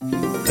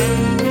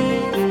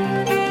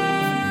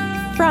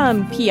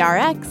From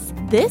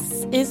PRX,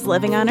 this is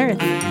Living on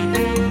Earth.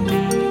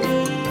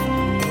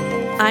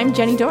 I'm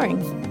Jenny Doring.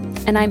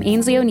 And I'm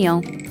Ainsley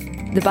O'Neill.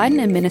 The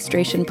Biden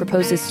administration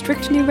proposes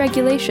strict new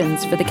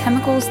regulations for the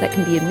chemicals that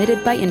can be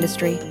emitted by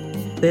industry.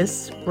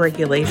 This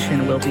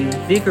regulation will be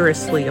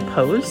vigorously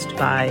opposed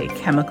by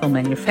chemical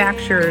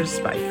manufacturers,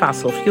 by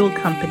fossil fuel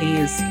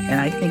companies, and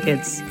I think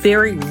it's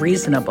very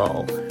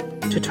reasonable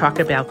to talk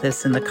about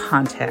this in the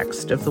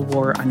context of the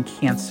war on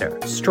cancer.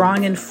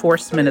 Strong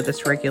enforcement of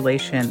this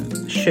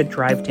regulation should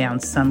drive down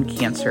some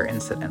cancer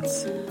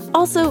incidence.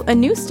 Also, a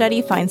new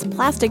study finds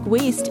plastic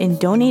waste in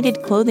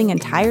donated clothing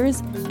and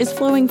tires is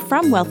flowing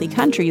from wealthy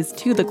countries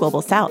to the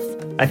global south.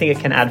 I think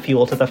it can add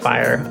fuel to the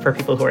fire for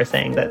people who are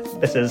saying that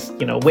this is,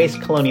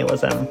 waste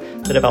colonialism.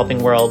 The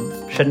developing world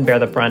shouldn't bear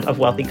the brunt of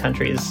wealthy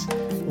countries'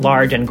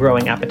 large and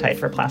growing appetite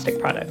for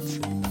plastic products.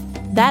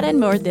 That and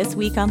more this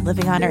week on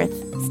Living on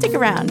Earth. Stick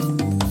around.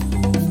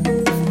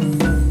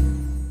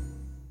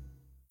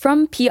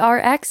 From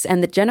PRX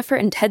and the Jennifer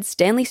and Ted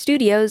Stanley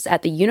studios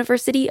at the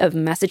University of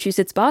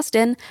Massachusetts,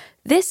 Boston,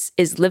 this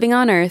is Living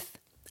on Earth.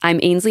 I'm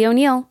Ainsley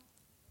O'Neill.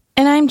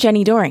 And I'm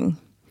Jenny Doring.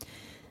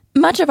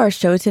 Much of our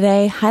show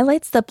today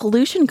highlights the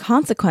pollution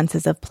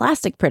consequences of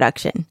plastic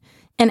production.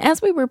 And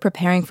as we were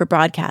preparing for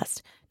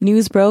broadcast,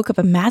 news broke of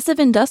a massive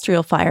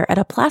industrial fire at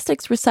a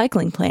plastics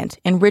recycling plant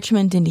in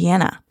Richmond,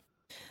 Indiana.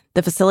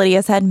 The facility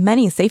has had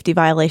many safety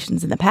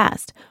violations in the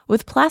past,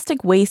 with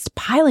plastic waste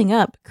piling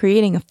up,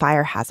 creating a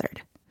fire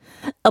hazard.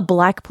 A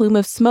black plume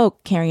of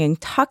smoke carrying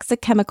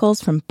toxic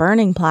chemicals from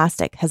burning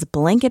plastic has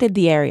blanketed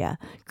the area,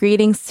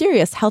 creating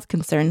serious health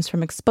concerns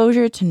from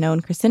exposure to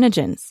known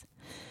carcinogens.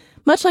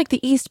 Much like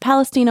the East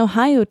Palestine,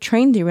 Ohio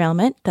train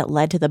derailment that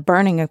led to the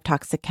burning of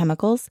toxic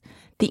chemicals,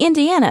 the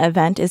Indiana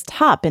event is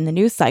top in the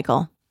news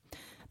cycle.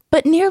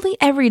 But nearly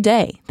every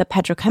day, the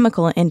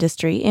petrochemical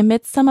industry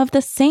emits some of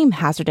the same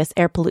hazardous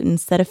air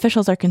pollutants that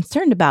officials are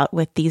concerned about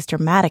with these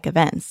dramatic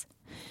events.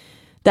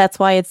 That's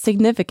why it's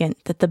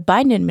significant that the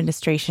Biden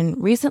administration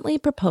recently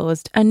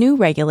proposed a new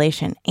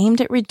regulation aimed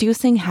at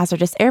reducing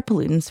hazardous air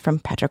pollutants from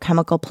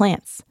petrochemical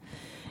plants.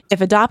 If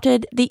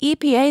adopted, the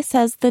EPA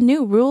says the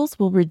new rules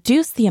will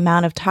reduce the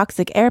amount of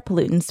toxic air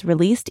pollutants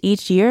released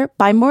each year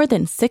by more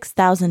than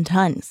 6,000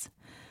 tons.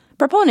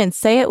 Proponents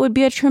say it would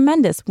be a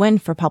tremendous win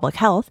for public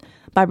health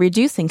by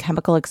reducing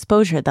chemical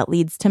exposure that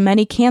leads to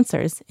many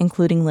cancers,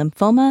 including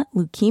lymphoma,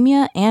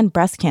 leukemia, and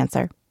breast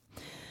cancer.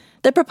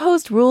 The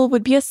proposed rule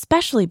would be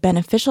especially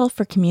beneficial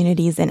for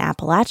communities in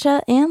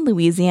Appalachia and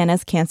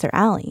Louisiana's Cancer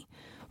Alley,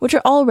 which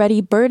are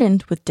already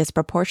burdened with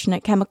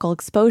disproportionate chemical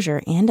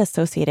exposure and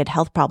associated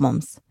health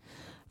problems.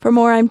 For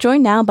more, I'm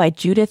joined now by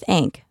Judith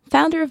Enck,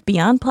 founder of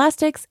Beyond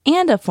Plastics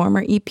and a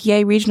former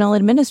EPA regional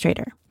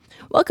administrator.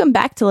 Welcome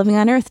back to Living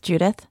on Earth,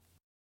 Judith.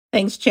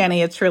 Thanks,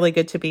 Jenny. It's really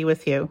good to be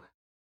with you.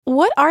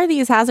 What are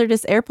these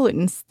hazardous air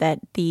pollutants that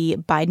the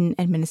Biden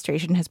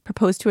administration has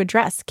proposed to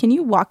address? Can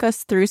you walk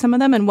us through some of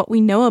them and what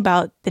we know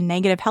about the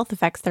negative health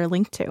effects they're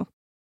linked to?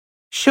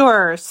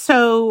 Sure.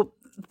 So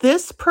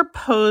this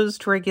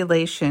proposed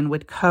regulation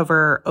would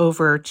cover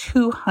over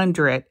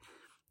 200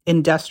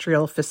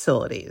 industrial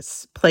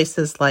facilities,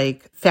 places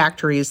like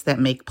factories that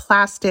make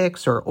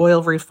plastics or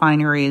oil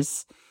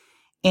refineries.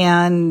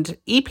 And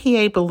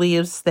EPA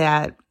believes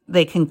that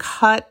they can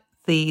cut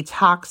the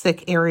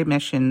toxic air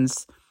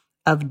emissions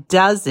of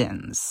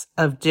dozens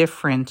of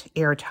different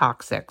air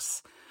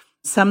toxics.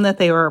 Some that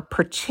they are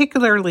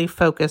particularly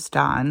focused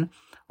on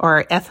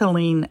are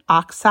ethylene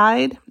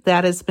oxide,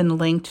 that has been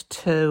linked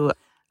to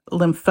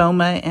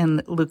lymphoma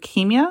and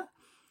leukemia.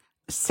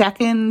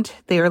 Second,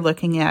 they are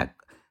looking at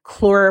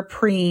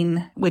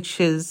chloroprene,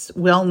 which is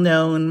well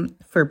known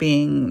for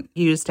being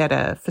used at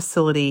a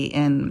facility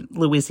in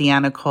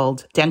Louisiana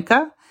called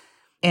Denka.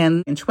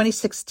 And in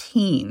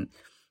 2016,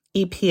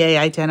 EPA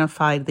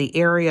identified the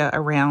area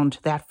around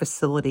that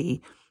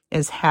facility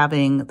as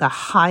having the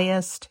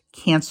highest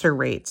cancer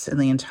rates in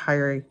the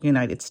entire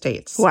United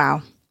States.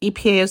 Wow.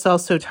 EPA is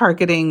also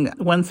targeting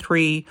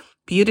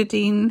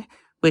 1,3-butadiene,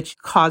 which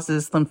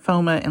causes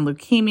lymphoma and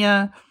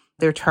leukemia.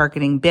 They're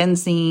targeting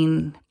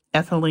benzene,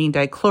 ethylene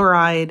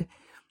dichloride,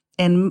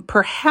 and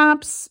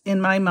perhaps,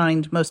 in my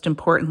mind, most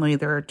importantly,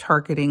 they're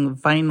targeting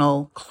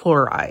vinyl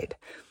chloride.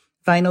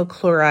 Vinyl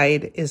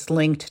chloride is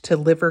linked to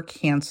liver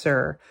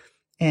cancer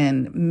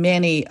and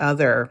many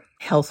other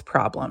health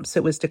problems.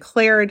 It was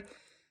declared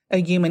a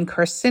human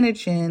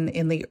carcinogen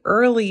in the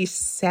early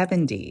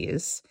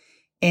 70s,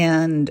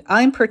 and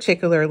I'm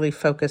particularly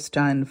focused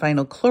on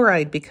vinyl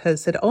chloride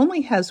because it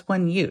only has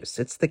one use.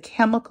 It's the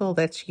chemical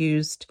that's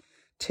used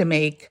to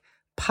make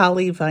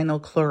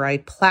polyvinyl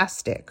chloride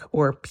plastic,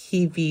 or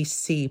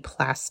PVC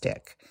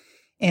plastic.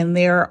 And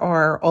there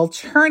are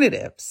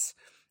alternatives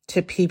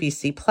to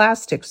PVC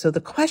plastic. So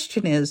the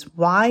question is,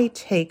 why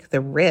take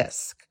the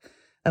risk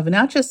of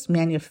not just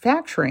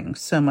manufacturing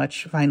so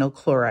much vinyl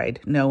chloride,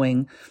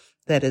 knowing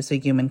that is a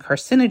human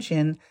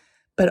carcinogen,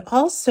 but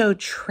also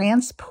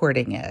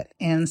transporting it?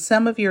 And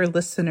some of your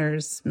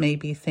listeners may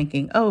be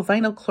thinking, oh,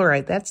 vinyl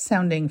chloride, that's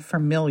sounding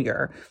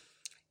familiar.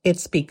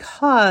 It's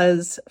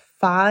because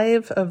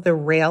 5 of the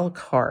rail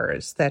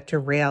cars that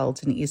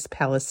derailed in East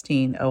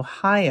Palestine,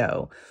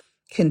 Ohio,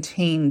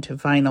 contained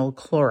vinyl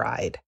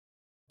chloride.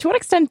 To what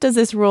extent does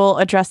this rule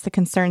address the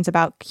concerns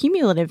about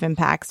cumulative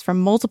impacts from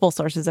multiple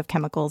sources of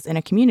chemicals in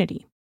a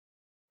community?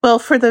 Well,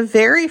 for the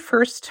very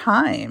first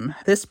time,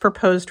 this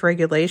proposed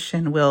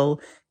regulation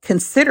will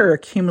consider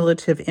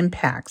cumulative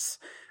impacts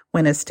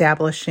when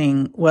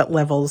establishing what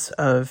levels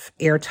of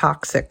air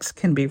toxics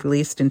can be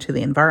released into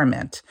the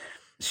environment.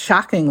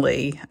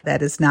 Shockingly,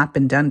 that has not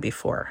been done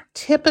before.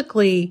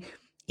 Typically,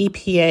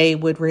 EPA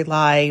would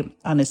rely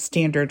on a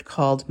standard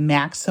called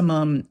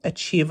Maximum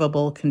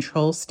Achievable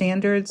Control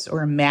Standards,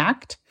 or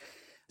MACT.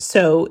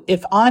 So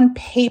if on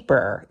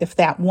paper, if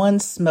that one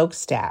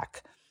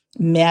smokestack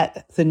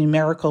met the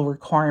numerical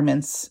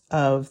requirements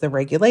of the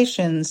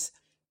regulations,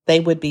 they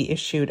would be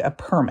issued a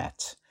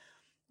permit.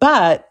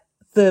 But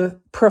the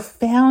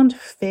profound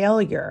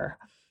failure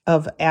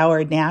of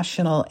our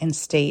national and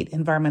state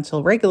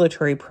environmental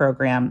regulatory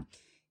program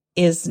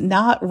is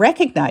not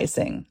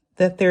recognizing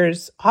that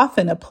there's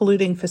often a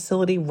polluting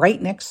facility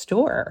right next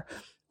door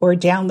or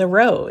down the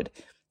road.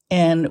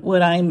 And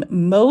what I'm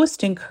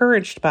most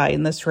encouraged by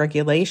in this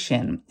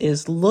regulation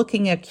is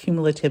looking at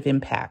cumulative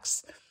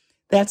impacts.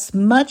 That's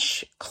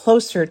much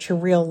closer to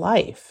real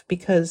life,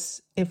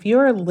 because if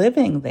you're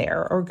living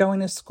there or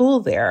going to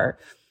school there,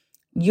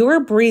 you're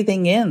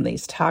breathing in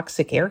these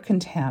toxic air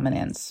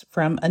contaminants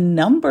from a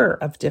number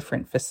of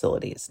different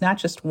facilities, not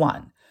just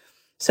one.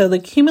 So the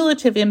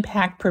cumulative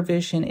impact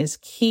provision is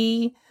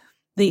key.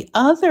 The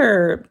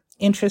other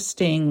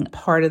interesting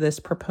part of this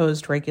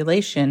proposed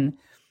regulation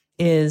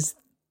is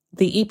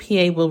the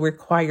EPA will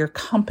require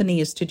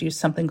companies to do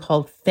something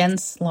called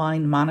fence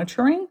line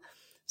monitoring.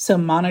 So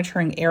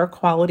monitoring air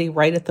quality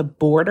right at the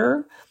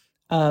border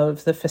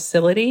of the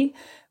facility.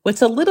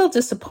 What's a little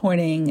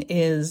disappointing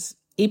is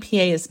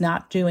EPA is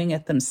not doing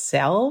it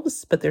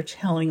themselves, but they're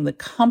telling the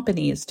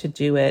companies to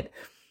do it,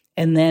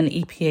 and then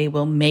EPA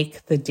will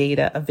make the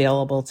data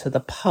available to the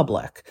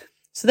public.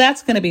 So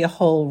that's going to be a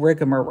whole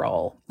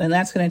rigmarole, and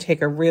that's going to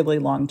take a really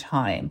long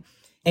time.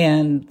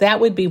 And that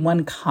would be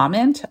one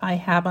comment I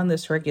have on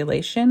this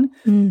regulation,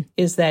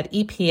 is that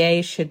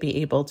EPA should be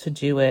able to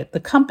do it. The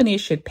companies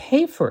should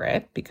pay for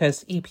it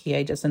because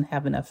EPA doesn't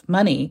have enough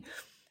money,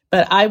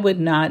 but I would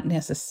not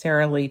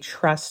necessarily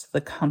trust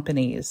the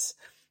companies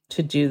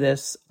to do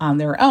this on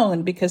their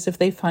own, because if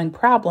they find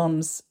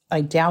problems,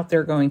 I doubt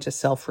they're going to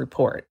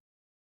self-report.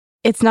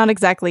 It's not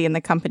exactly in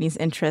the company's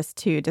interest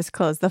to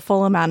disclose the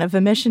full amount of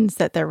emissions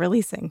that they're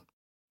releasing.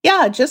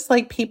 Yeah, just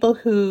like people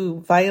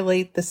who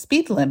violate the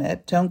speed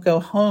limit don't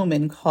go home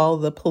and call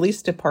the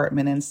police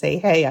department and say,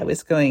 hey, I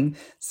was going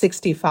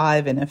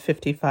 65 in a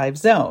 55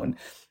 zone.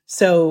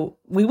 So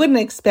we wouldn't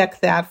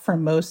expect that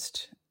from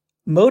most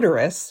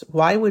motorists.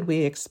 Why would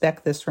we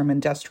expect this from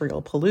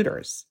industrial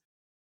polluters?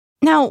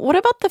 Now, what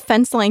about the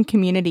fence line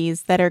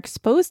communities that are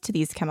exposed to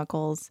these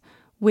chemicals?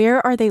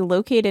 Where are they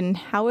located, and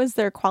how has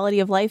their quality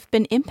of life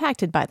been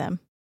impacted by them?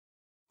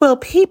 Well,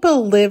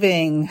 people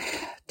living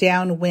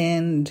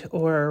downwind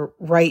or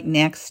right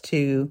next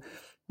to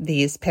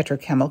these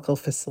petrochemical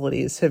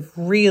facilities have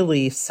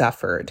really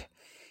suffered.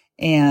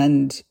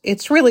 And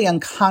it's really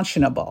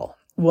unconscionable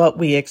what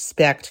we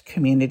expect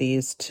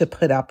communities to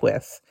put up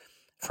with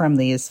from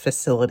these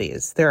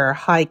facilities. There are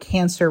high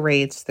cancer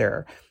rates, there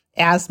are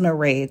asthma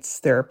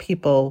rates, there are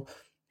people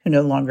who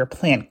no longer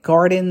plant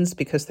gardens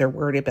because they're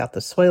worried about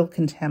the soil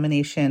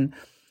contamination.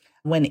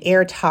 When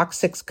air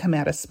toxics come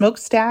out of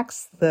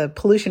smokestacks, the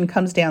pollution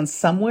comes down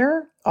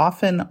somewhere,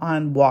 often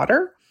on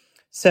water.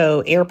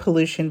 So air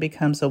pollution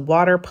becomes a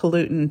water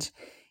pollutant.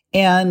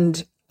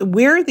 And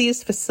where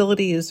these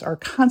facilities are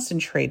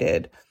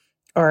concentrated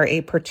are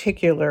a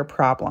particular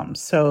problem.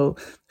 So,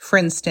 for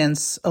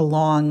instance,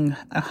 along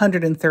a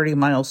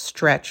 130-mile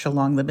stretch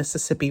along the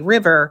Mississippi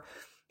River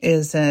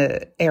is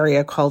an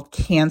area called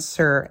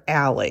Cancer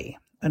Alley.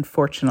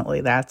 Unfortunately,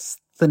 that's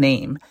the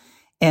name.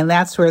 And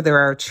that's where there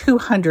are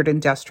 200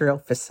 industrial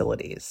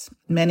facilities.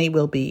 Many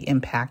will be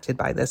impacted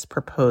by this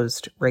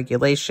proposed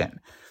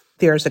regulation.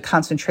 There's a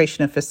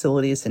concentration of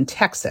facilities in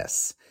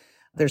Texas.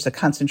 There's a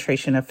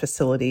concentration of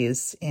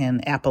facilities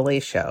in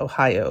Appalachia,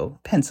 Ohio,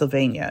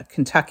 Pennsylvania,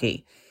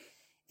 Kentucky.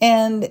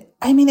 And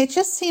I mean, it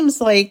just seems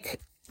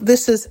like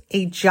this is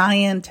a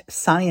giant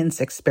science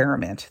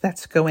experiment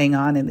that's going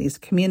on in these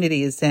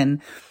communities,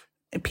 and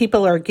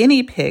people are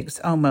guinea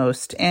pigs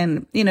almost.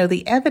 And, you know,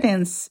 the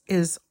evidence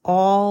is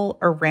all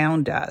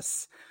around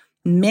us.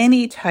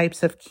 Many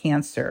types of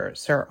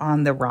cancers are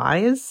on the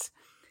rise,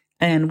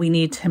 and we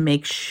need to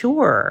make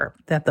sure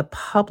that the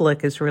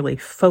public is really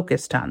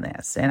focused on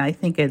this. And I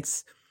think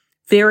it's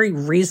very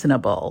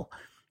reasonable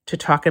to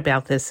talk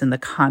about this in the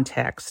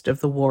context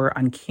of the war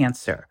on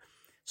cancer.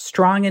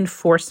 Strong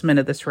enforcement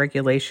of this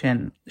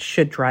regulation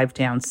should drive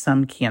down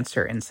some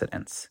cancer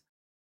incidents.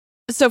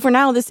 So for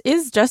now, this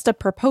is just a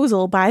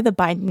proposal by the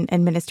Biden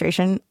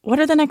administration. What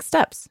are the next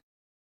steps?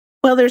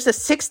 Well, there's a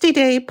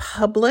 60-day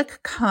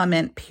public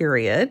comment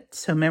period.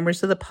 So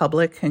members of the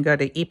public can go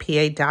to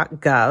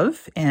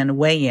EPA.gov and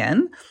weigh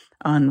in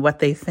on what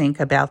they think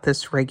about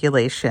this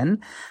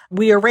regulation.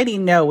 We already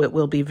know it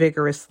will be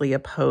vigorously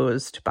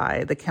opposed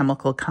by the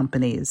chemical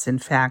companies. In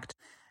fact,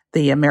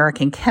 the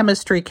American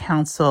Chemistry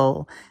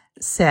Council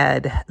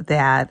said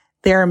that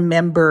their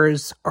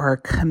members are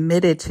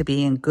committed to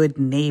being good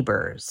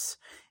neighbors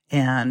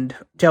and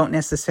don't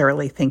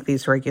necessarily think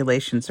these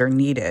regulations are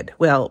needed.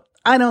 Well,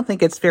 I don't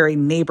think it's very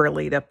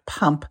neighborly to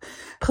pump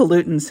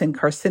pollutants and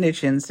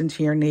carcinogens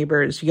into your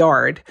neighbor's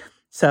yard.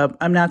 So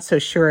I'm not so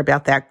sure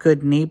about that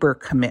good neighbor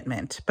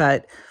commitment.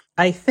 But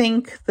I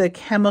think the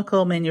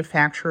chemical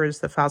manufacturers,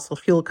 the fossil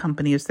fuel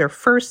companies, their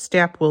first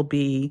step will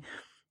be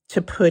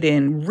to put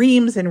in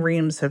reams and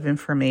reams of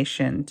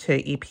information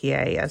to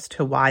EPA as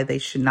to why they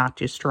should not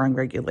do strong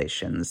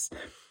regulations.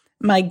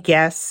 My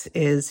guess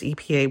is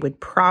EPA would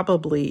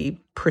probably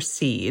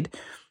proceed.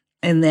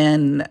 And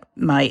then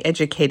my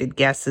educated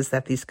guess is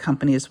that these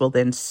companies will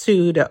then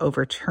sue to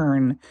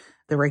overturn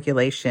the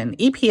regulation.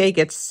 EPA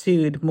gets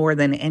sued more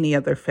than any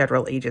other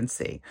federal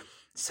agency.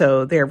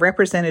 So they're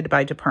represented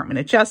by Department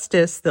of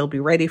Justice. They'll be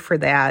ready for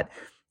that.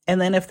 And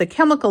then if the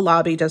chemical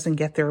lobby doesn't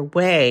get their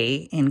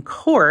way in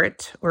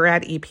court or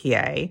at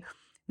EPA,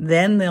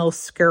 then they'll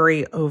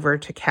scurry over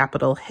to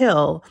Capitol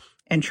Hill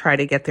and try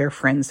to get their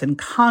friends in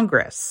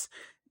Congress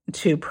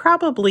to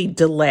probably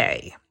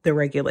delay the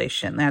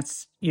regulation.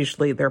 That's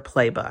usually their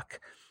playbook.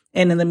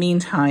 And in the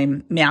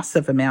meantime,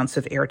 massive amounts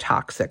of air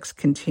toxics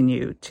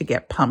continue to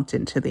get pumped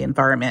into the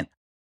environment.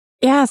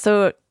 Yeah,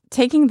 so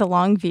taking the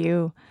long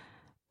view,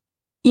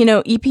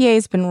 EPA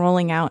has been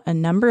rolling out a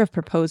number of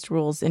proposed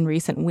rules in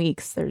recent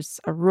weeks.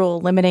 There's a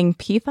rule limiting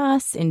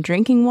PFAS in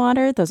drinking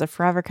water. Those are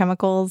forever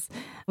chemicals,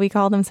 we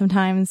call them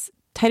sometimes.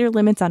 Tighter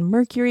limits on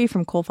mercury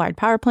from coal-fired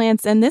power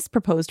plants, and this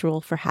proposed rule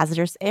for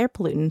hazardous air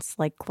pollutants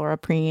like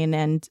chloroprene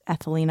and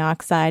ethylene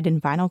oxide and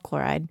vinyl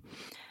chloride.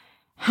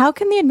 How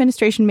can the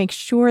administration make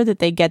sure that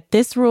they get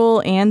this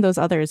rule and those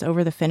others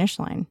over the finish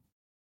line?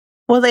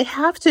 Well, they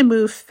have to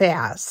move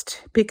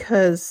fast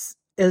because,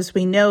 as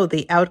we know,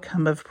 the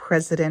outcome of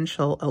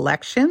presidential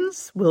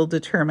elections will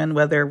determine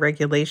whether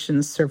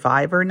regulations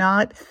survive or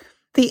not.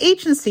 The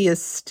agency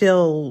is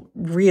still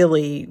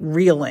really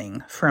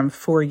reeling from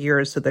 4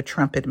 years of the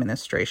Trump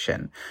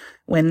administration,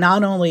 when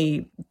not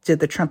only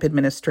did the Trump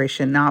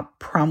administration not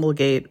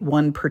promulgate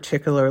one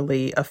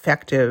particularly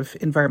effective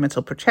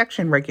environmental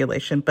protection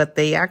regulation, but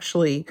they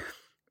actually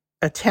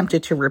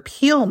attempted to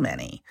repeal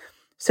many.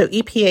 So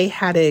EPA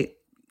had to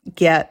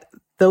get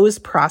those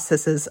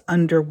processes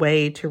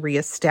underway to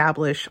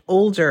reestablish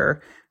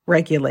older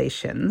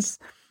regulations,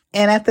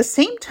 and at the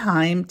same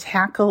time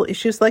tackle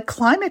issues like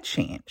climate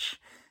change,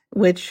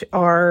 which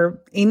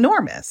are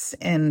enormous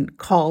and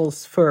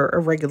calls for a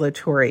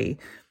regulatory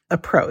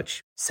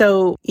approach.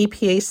 So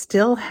EPA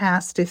still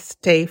has to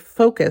stay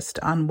focused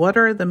on what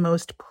are the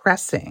most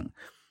pressing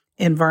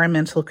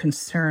environmental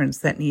concerns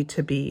that need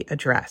to be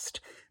addressed.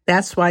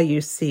 That's why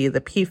you see the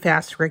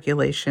PFAS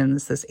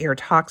regulations, this air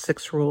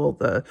toxics rule,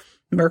 the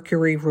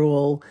mercury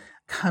rule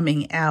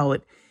coming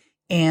out.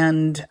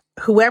 And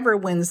whoever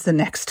wins the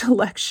next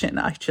election,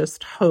 I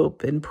just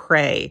hope and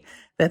pray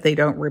that they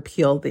don't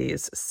repeal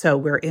these. So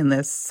we're in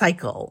this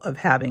cycle of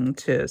having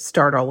to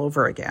start all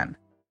over again.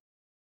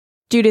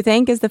 Judith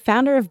Enck is the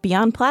founder of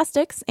Beyond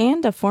Plastics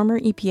and a former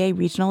EPA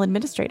regional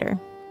administrator.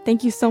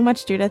 Thank you so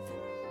much, Judith.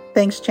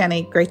 Thanks,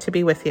 Jenny. Great to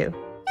be with you.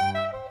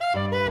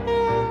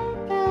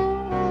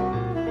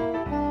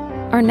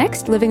 Our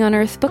next Living on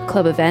Earth book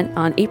club event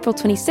on April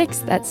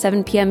 26th at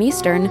 7 p.m.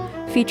 Eastern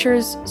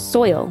features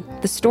Soil,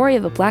 the Story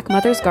of a Black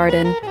Mother's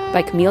Garden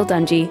by Camille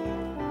Dungy.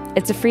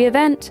 It's a free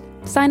event.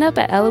 Sign up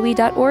at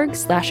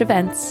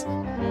loe.org/events.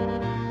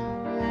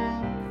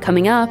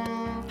 Coming up,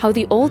 how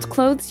the old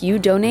clothes you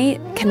donate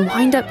can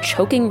wind up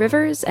choking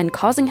rivers and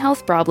causing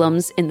health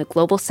problems in the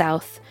global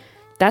south.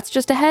 That's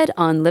just ahead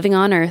on Living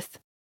on Earth.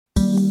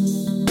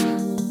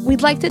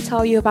 We'd like to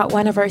tell you about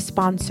one of our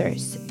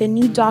sponsors, the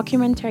new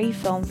documentary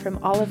film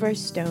from Oliver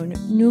Stone,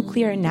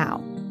 Nuclear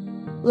Now.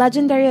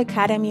 Legendary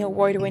Academy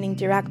Award-winning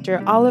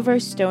director Oliver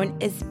Stone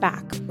is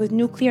back with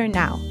Nuclear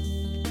Now,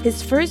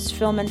 his first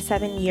film in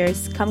 7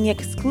 years, coming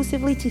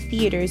exclusively to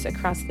theaters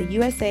across the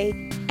USA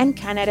and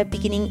Canada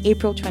beginning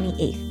April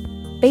 28th.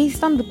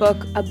 Based on the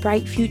book A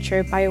Bright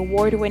Future by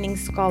award-winning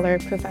scholar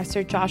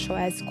Professor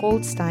Joshua S.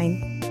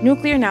 Goldstein,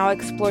 Nuclear Now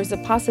explores the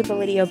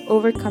possibility of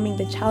overcoming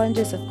the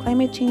challenges of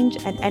climate change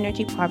and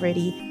energy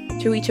poverty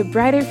to reach a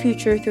brighter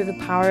future through the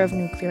power of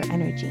nuclear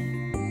energy.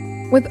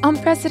 With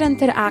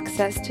unprecedented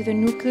access to the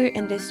nuclear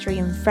industry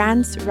in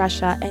France,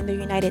 Russia, and the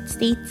United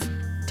States,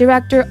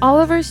 director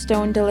Oliver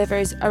Stone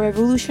delivers a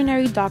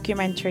revolutionary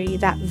documentary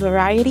that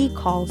Variety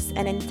calls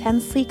an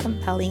intensely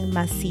compelling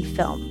must-see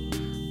film.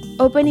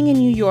 Opening in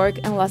New York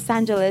and Los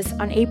Angeles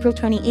on April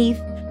 28th,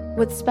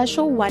 with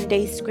special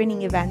one-day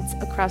screening events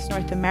across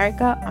North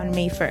America on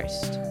May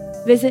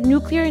 1st. Visit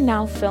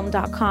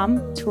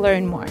nuclearnowfilm.com to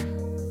learn more.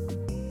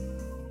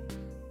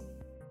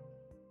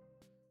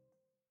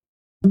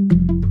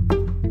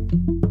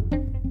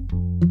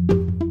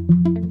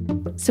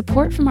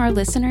 Support from our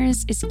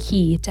listeners is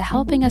key to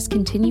helping us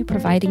continue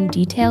providing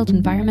detailed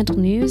environmental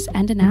news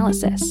and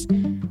analysis.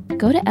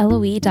 Go to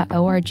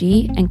LOE.org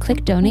and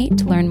click donate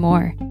to learn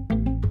more.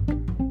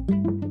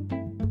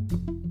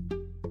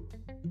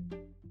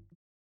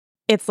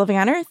 It's Living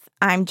on Earth.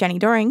 I'm Jenny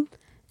Doring.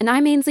 And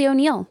I'm Ainsley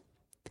O'Neill.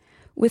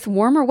 With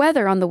warmer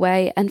weather on the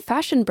way and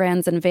fashion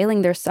brands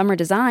unveiling their summer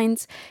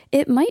designs,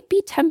 it might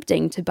be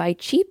tempting to buy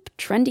cheap,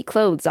 trendy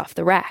clothes off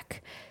the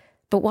rack.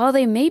 But while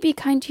they may be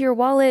kind to your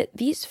wallet,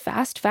 these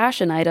fast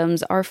fashion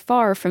items are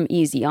far from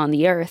easy on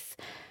the earth.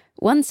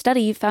 One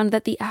study found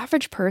that the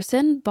average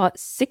person bought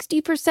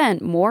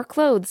 60% more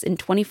clothes in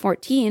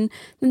 2014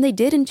 than they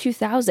did in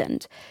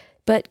 2000,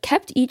 but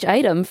kept each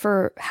item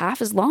for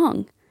half as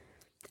long.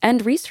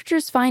 And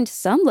researchers find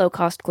some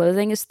low-cost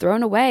clothing is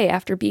thrown away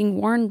after being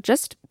worn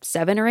just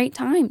 7 or 8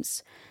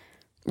 times.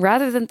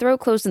 Rather than throw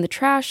clothes in the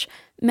trash,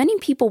 many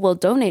people will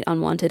donate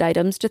unwanted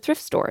items to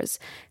thrift stores.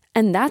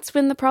 And that's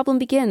when the problem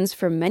begins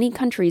for many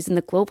countries in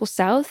the global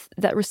south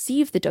that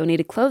receive the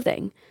donated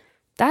clothing.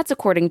 That's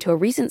according to a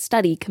recent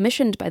study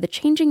commissioned by the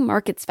Changing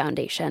Markets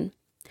Foundation.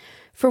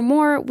 For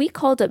more, we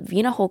called up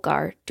Veena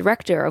Holkar,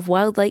 director of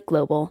Wildlight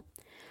Global.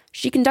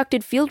 She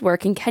conducted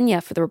fieldwork in Kenya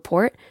for the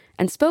report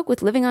and spoke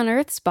with Living on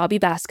Earth's Bobby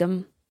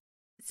Bascom.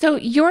 So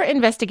your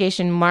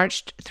investigation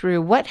marched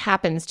through what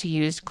happens to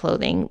used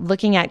clothing,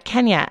 looking at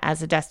Kenya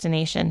as a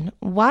destination.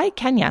 Why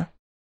Kenya?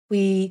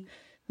 We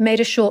made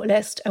a short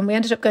list and we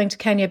ended up going to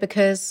Kenya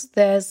because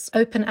there's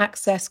open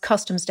access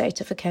customs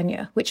data for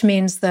Kenya, which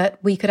means that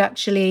we could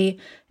actually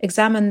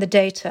examine the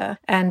data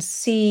and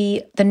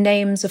see the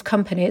names of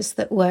companies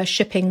that were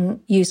shipping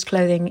used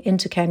clothing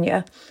into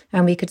Kenya,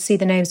 and we could see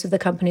the names of the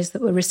companies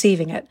that were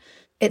receiving it.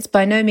 It's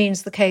by no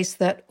means the case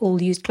that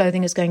all used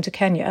clothing is going to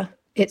Kenya.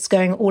 It's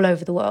going all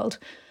over the world.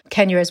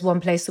 Kenya is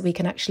one place that we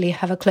can actually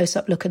have a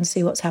close-up look and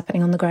see what's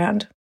happening on the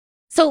ground.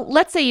 So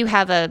let's say you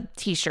have a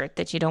T-shirt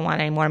that you don't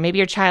want anymore. Maybe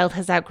your child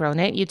has outgrown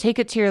it. You take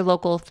it to your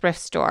local thrift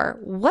store.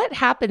 What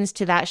happens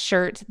to that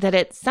shirt that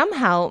it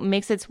somehow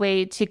makes its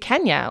way to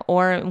Kenya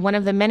or one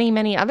of the many,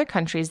 many other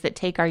countries that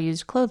take our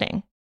used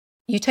clothing?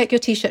 You take your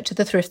T-shirt to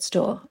the thrift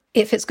store.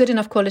 If it's good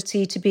enough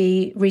quality to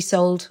be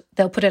resold,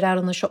 they'll put it out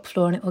on the shop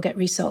floor and it will get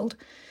resold.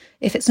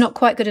 If it's not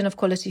quite good enough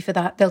quality for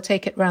that, they'll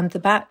take it round the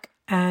back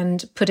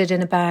and put it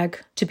in a bag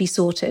to be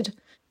sorted.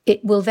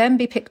 It will then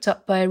be picked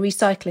up by a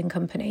recycling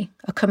company,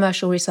 a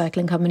commercial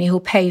recycling company who'll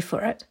pay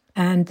for it.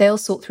 And they'll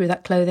sort through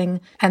that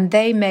clothing. And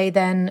they may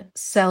then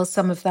sell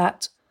some of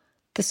that.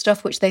 The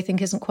stuff which they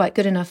think isn't quite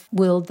good enough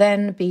will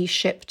then be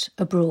shipped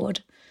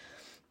abroad.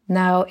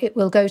 Now, it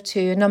will go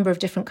to a number of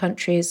different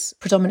countries,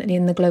 predominantly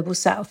in the global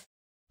south.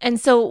 And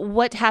so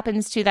what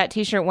happens to that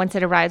T-shirt once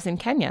it arrives in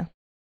Kenya?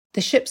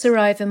 The ships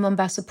arrive in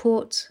Mombasa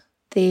port.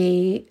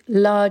 The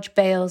large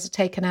bales are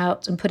taken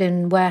out and put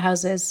in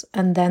warehouses,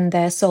 and then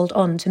they're sold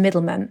on to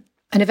middlemen.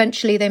 And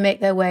eventually they make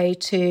their way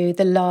to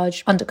the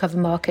large undercover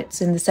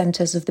markets in the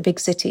centres of the big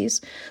cities.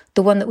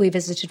 The one that we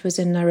visited was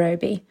in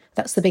Nairobi.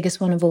 That's the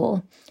biggest one of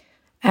all.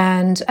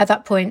 And at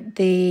that point,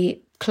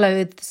 the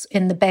clothes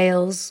in the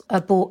bales are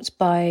bought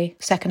by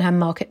second-hand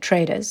market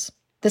traders.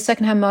 The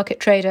second-hand market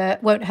trader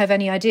won't have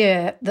any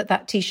idea that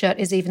that T-shirt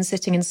is even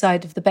sitting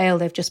inside of the bale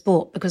they've just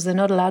bought, because they're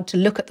not allowed to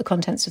look at the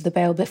contents of the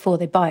bale before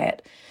they buy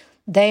it.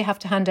 They have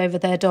to hand over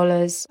their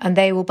dollars and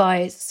they will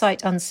buy,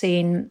 sight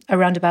unseen,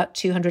 around about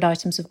 200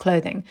 items of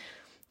clothing.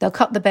 They'll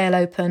cut the bale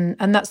open,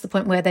 and that's the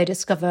point where they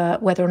discover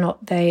whether or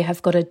not they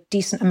have got a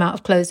decent amount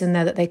of clothes in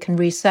there that they can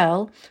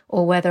resell,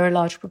 or whether a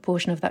large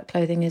proportion of that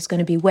clothing is going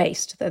to be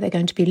waste, that they're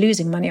going to be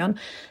losing money on.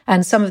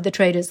 And some of the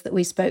traders that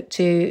we spoke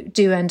to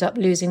do end up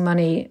losing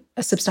money,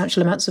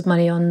 substantial amounts of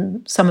money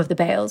on some of the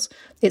bales.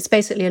 It's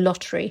basically a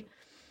lottery.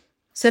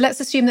 So let's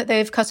assume that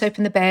they've cut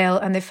open the bale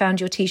and they've found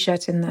your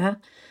T-shirt in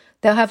there.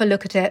 They'll have a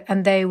look at it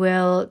and they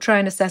will try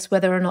and assess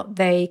whether or not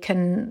they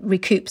can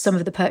recoup some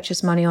of the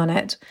purchase money on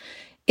it.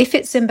 If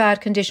it's in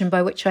bad condition,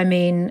 by which I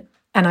mean,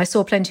 and I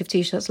saw plenty of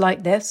T-shirts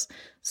like this,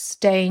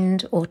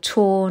 stained or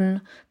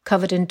torn,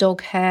 covered in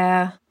dog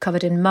hair,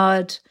 covered in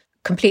mud,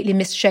 completely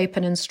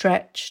misshapen and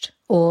stretched,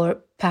 or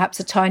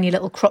perhaps a tiny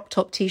little crop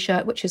top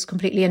T-shirt, which is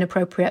completely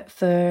inappropriate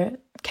for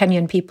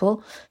Kenyan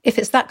people. If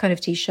it's that kind of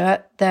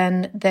T-shirt,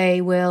 then they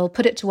will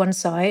put it to one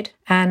side.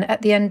 And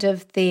at the end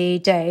of the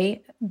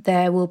day,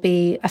 there will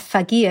be a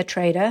fagia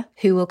trader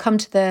who will come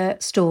to the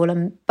stall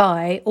and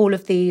buy all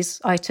of these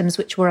items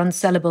which were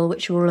unsellable,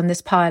 which were all on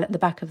this pile at the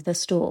back of the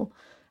stall.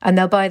 And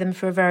they'll buy them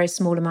for a very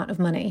small amount of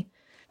money.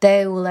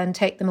 They will then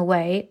take them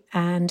away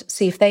and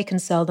see if they can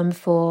sell them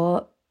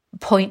for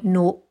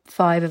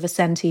 0.05 of a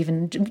cent,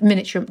 even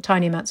miniature,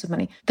 tiny amounts of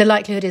money. The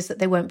likelihood is that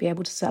they won't be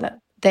able to sell it.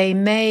 They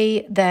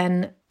may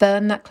then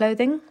burn that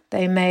clothing.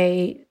 They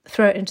may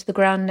throw it into the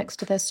ground next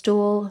to their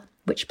stall,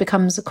 which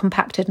becomes a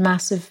compacted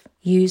mass of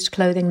used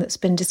clothing that's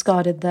been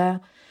discarded there.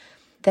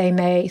 They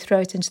may throw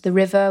it into the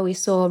river. We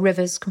saw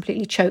rivers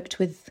completely choked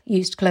with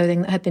used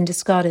clothing that had been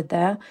discarded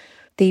there.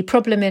 The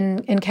problem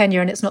in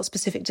Kenya, and it's not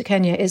specific to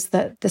Kenya, is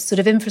that the sort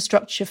of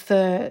infrastructure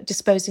for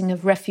disposing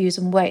of refuse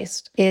and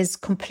waste is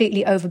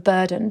completely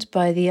overburdened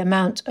by the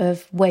amount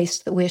of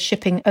waste that we're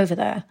shipping over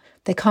there.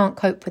 They can't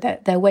cope with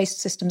it. Their waste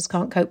systems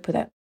can't cope with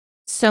it.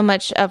 So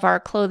much of our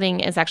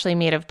clothing is actually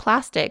made of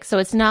plastic. So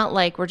it's not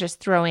like we're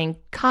just throwing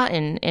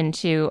cotton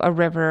into a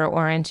river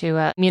or into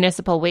a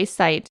municipal waste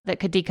site that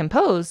could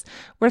decompose.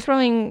 We're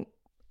throwing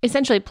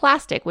essentially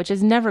plastic, which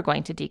is never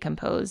going to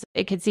decompose.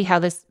 It could see how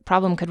this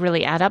problem could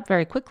really add up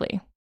very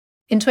quickly.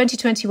 In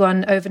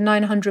 2021, over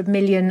 900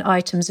 million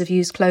items of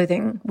used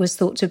clothing was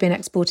thought to have been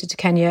exported to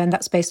Kenya, and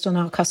that's based on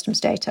our customs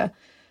data.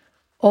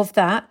 Of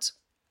that,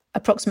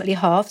 approximately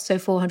half, so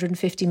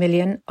 450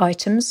 million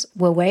items,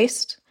 were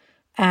waste,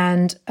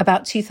 and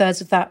about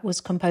 2/3 of that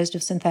was composed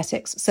of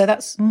synthetics. So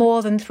that's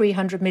more than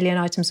 300 million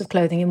items of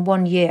clothing in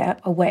 1 year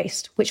are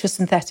waste, which was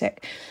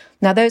synthetic.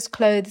 Now, those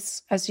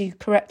clothes, as you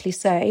correctly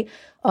say,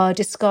 are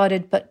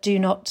discarded but do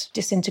not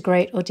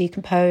disintegrate or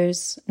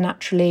decompose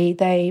naturally.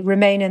 They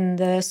remain in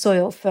the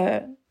soil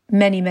for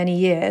many, many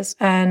years,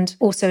 and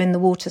also in the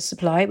water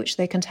supply, which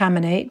they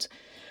contaminate.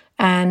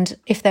 And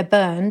if they're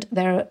burned,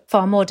 they're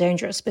far more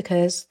dangerous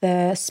because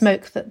the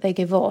smoke that they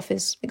give off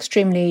is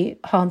extremely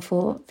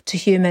harmful to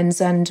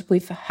humans. And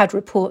we've had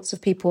reports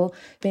of people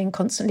being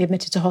constantly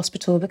admitted to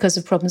hospital because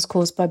of problems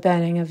caused by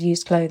burning of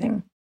used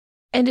clothing.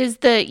 And is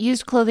the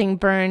used clothing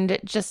burned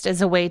just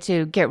as a way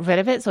to get rid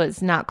of it so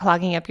it's not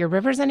clogging up your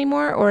rivers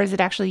anymore, or is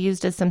it actually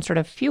used as some sort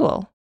of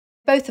fuel?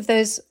 Both of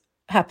those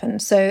happen.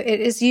 So it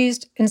is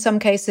used in some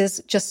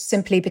cases just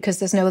simply because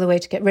there's no other way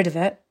to get rid of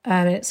it,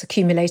 and it's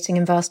accumulating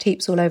in vast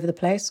heaps all over the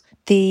place.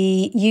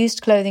 The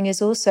used clothing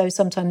is also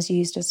sometimes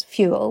used as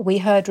fuel. We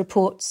heard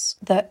reports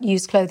that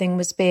used clothing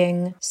was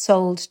being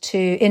sold to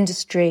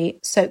industry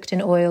soaked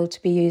in oil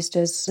to be used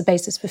as a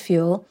basis for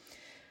fuel.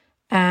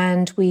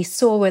 And we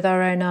saw with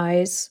our own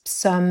eyes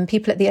some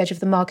people at the edge of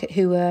the market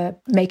who were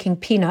making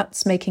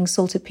peanuts, making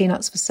salted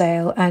peanuts for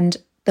sale, and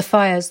the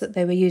fires that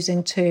they were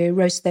using to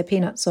roast their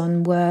peanuts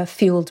on were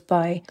fueled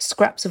by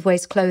scraps of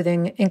waste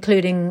clothing,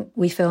 including,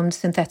 we filmed,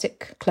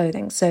 synthetic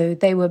clothing. So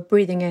they were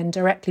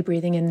directly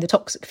breathing in the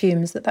toxic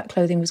fumes that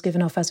clothing was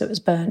given off as it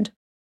was burned.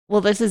 Well,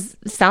 this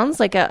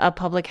sounds like a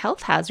public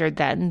health hazard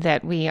then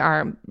that we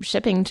are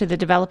shipping to the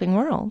developing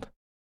world.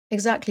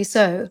 Exactly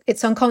so.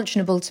 It's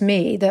unconscionable to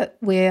me that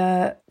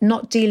we're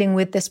not dealing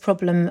with this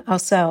problem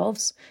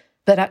ourselves,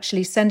 but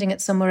actually sending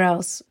it somewhere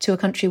else to a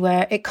country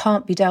where it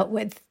can't be dealt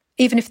with.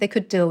 Even if they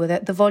could deal with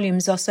it, the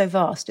volumes are so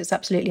vast, it's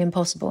absolutely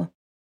impossible.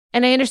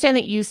 And I understand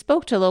that you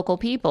spoke to local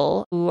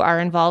people who are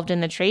involved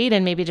in the trade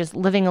and maybe just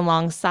living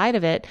alongside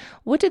of it.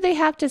 What did they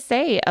have to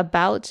say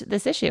about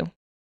this issue?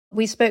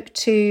 We spoke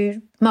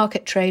to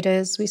market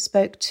traders, we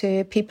spoke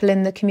to people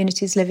in the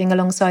communities living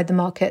alongside the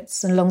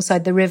markets and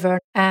alongside the river,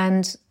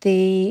 and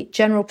the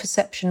general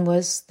perception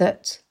was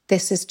that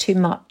this is too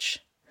much.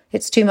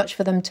 It's too much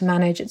for them to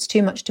manage, it's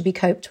too much to be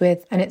coped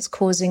with, and it's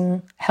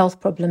causing health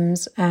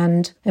problems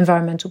and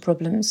environmental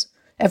problems.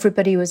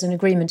 Everybody was in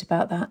agreement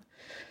about that.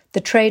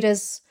 The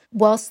traders,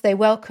 whilst they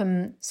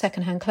welcome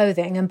second-hand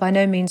clothing and by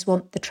no means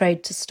want the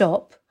trade to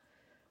stop,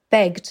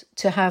 begged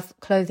to have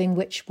clothing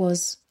which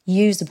was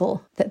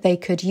usable, that they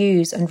could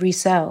use and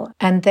resell.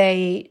 And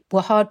they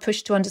were hard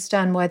pushed to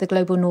understand why the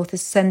global north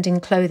is sending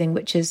clothing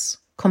which is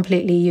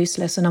completely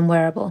useless and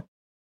unwearable.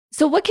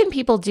 So what can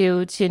people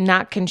do to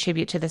not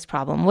contribute to this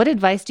problem? What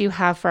advice do you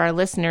have for our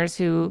listeners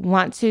who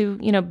want to,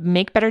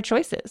 make better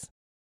choices?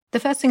 The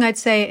first thing I'd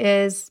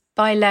say is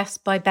buy less,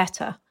 buy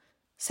better.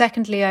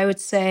 Secondly, I would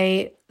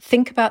say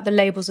think about the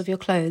labels of your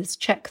clothes,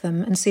 check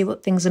them and see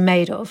what things are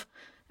made of,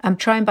 and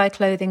try and buy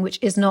clothing which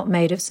is not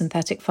made of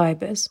synthetic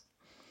fibres.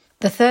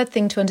 The third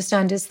thing to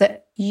understand is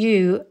that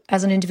you,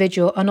 as an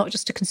individual, are not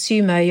just a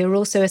consumer, you're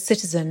also a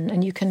citizen,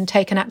 and you can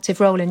take an active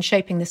role in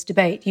shaping this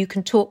debate. You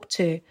can talk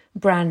to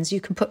brands,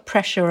 you can put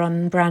pressure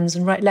on brands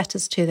and write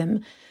letters to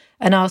them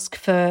and ask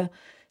for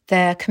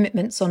their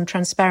commitments on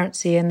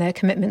transparency and their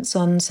commitments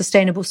on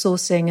sustainable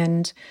sourcing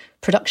and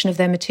production of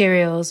their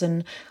materials,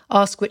 and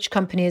ask which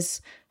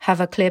companies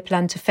have a clear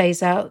plan to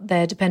phase out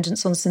their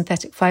dependence on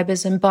synthetic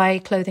fibres and buy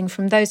clothing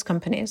from those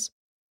companies.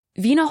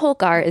 Veena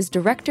Holkar is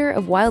director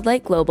of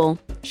Wildlight Global.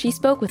 She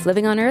spoke with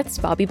Living on Earth's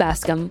Bobby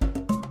Bascom.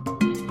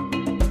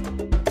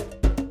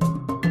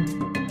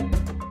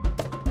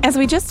 As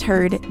we just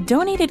heard,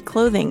 donated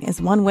clothing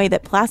is one way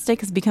that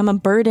plastic has become a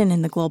burden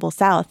in the global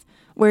south,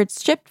 where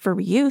it's shipped for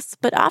reuse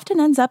but often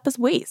ends up as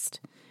waste.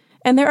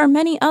 And there are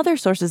many other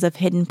sources of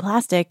hidden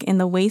plastic in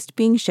the waste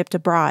being shipped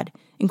abroad,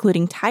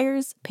 including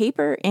tires,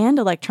 paper, and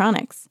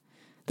electronics.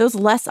 Those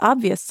less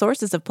obvious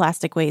sources of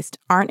plastic waste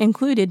aren't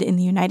included in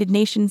the United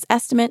Nations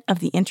estimate of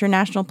the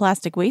international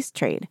plastic waste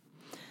trade.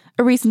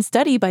 A recent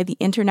study by the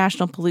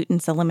International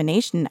Pollutants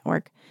Elimination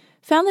Network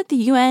found that the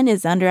UN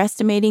is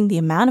underestimating the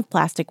amount of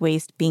plastic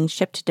waste being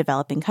shipped to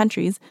developing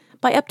countries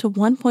by up to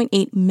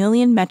 1.8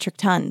 million metric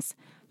tons,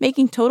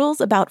 making totals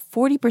about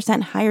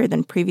 40% higher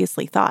than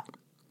previously thought.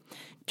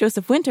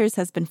 Joseph Winters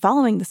has been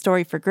following the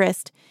story for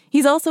Grist.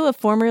 He's also a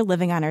former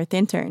Living on Earth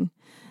intern.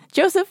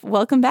 Joseph,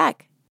 welcome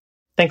back.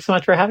 Thanks so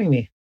much for having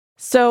me.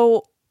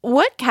 So,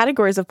 what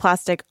categories of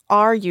plastic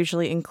are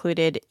usually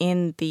included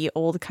in the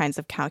old kinds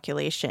of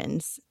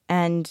calculations?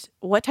 And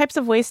what types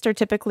of waste are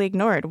typically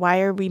ignored?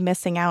 Why are we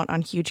missing out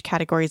on huge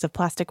categories of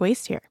plastic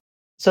waste here?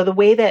 So the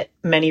way that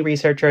many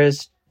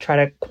researchers try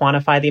to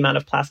quantify the amount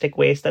of plastic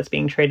waste that's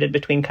being traded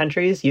between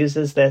countries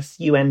uses this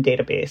UN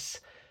database.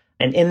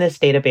 And in this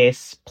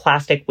database,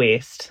 plastic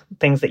waste,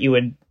 things that you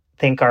would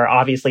think are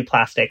obviously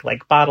plastic,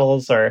 like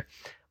bottles or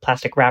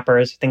plastic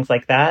wrappers, things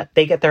like that,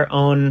 they get their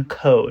own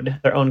code,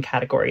 their own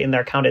category, and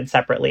they're counted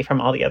separately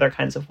from all the other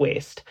kinds of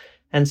waste.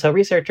 And so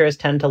researchers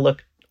tend to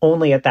look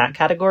only at that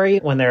category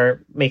when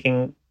they're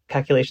making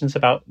calculations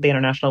about the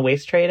international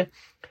waste trade,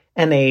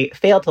 and they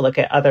fail to look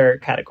at other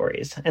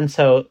categories. And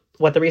so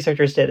what the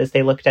researchers did is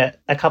they looked at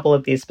a couple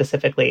of these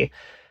specifically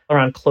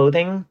around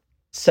clothing.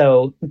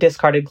 So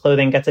discarded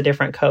clothing gets a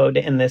different code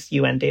in this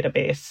UN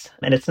database,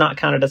 and it's not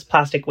counted as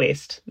plastic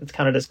waste. It's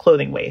counted as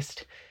clothing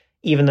waste,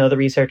 even though the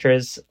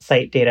researchers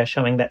cite data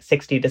showing that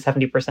 60 to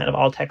 70% of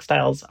all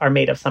textiles are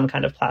made of some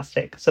kind of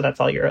plastic. So that's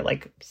all your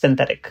like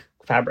synthetic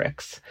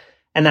fabrics.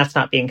 And that's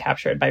not being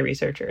captured by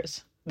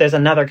researchers. There's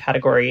another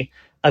category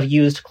of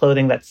used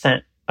clothing that's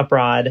sent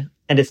abroad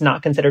and is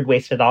not considered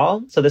waste at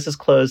all. So this is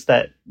clothes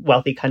that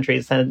wealthy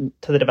countries send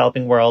to the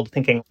developing world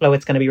thinking, oh,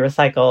 it's going to be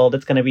recycled,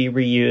 it's going to be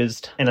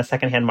reused in a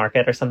secondhand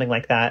market or something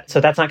like that. So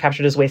that's not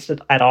captured as waste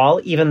at all,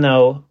 even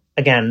though,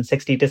 again,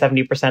 60 to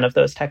 70% of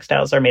those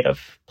textiles are made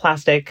of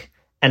plastic,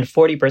 and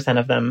 40%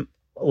 of them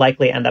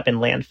likely end up in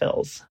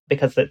landfills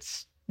because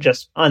it's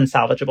just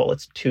unsalvageable.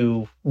 It's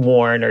too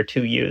worn or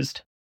too used.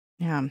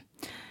 Yeah.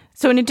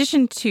 So in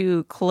addition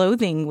to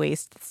clothing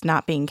waste that's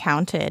not being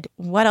counted,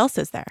 what else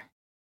is there?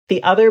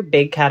 The other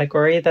big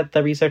category that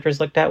the researchers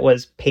looked at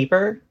was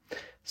paper.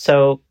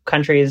 So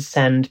countries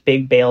send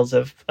big bales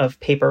of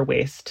paper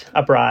waste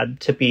abroad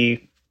to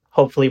be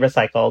hopefully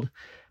recycled.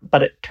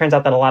 But it turns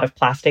out that a lot of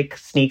plastic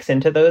sneaks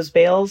into those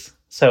bales.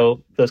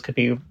 So those could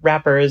be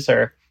wrappers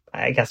or,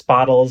 I guess,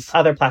 bottles,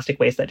 other plastic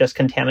waste that just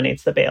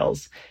contaminates the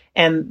bales.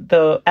 And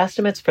the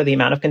estimates for the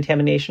amount of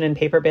contamination in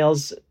paper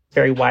bales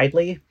vary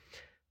widely.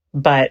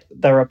 But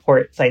the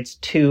report cites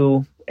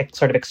two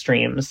sort of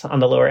extremes. On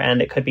the lower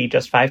end, it could be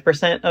just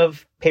 5%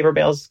 of paper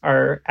bales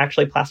are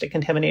actually plastic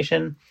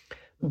contamination,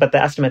 but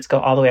the estimates go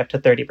all the way up to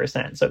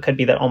 30%. So it could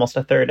be that almost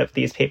a third of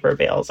these paper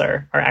bales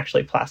are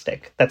actually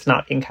plastic. That's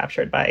not being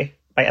captured by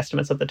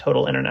estimates of the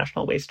total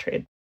international waste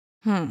trade.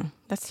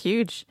 That's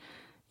huge.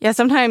 Yeah,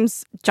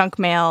 sometimes junk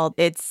mail,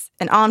 it's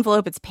an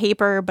envelope, it's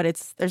paper,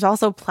 but there's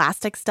also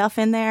plastic stuff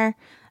in there.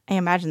 I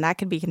imagine that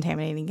could be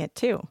contaminating it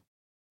too.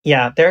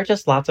 Yeah, there are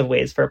just lots of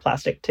ways for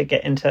plastic to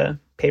get into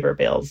paper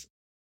bales.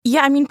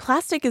 Yeah, I mean,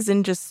 plastic is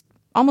in just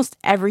almost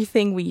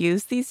everything we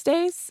use these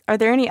days. Are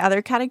there any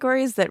other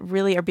categories that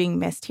really are being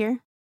missed here?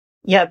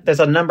 Yeah, there's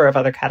a number of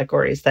other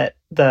categories that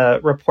the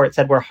report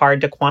said were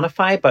hard to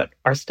quantify, but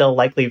are still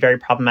likely very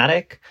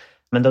problematic.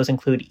 And those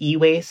include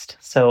e-waste.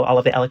 So all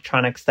of the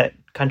electronics that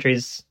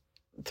countries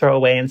throw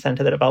away and send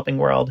to the developing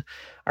world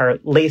are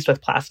laced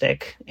with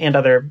plastic and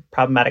other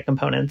problematic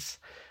components.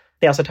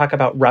 They also talk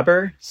about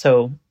rubber,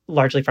 so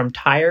largely from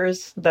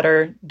tires that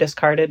are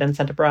discarded and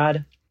sent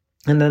abroad.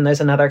 And then there's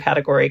another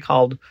category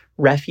called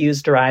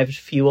refuse-derived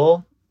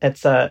fuel.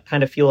 It's a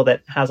kind of fuel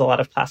that has a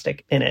lot of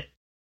plastic in it.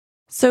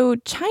 So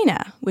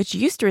China, which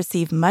used to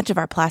receive much of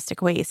our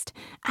plastic waste,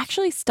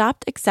 actually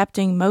stopped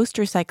accepting most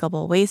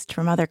recyclable waste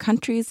from other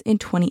countries in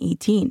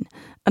 2018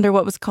 under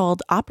what was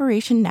called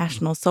Operation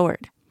National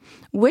Sword.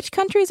 Which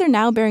countries are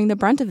now bearing the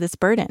brunt of this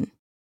burden?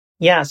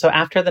 Yeah, so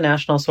after the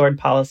National Sword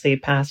policy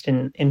passed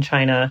in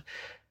China,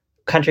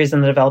 countries in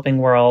the developing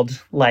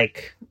world,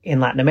 like in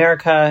Latin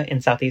America,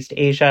 in Southeast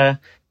Asia,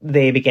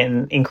 they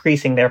begin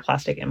increasing their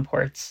plastic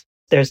imports.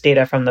 There's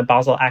data from the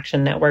Basel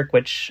Action Network,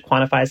 which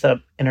quantifies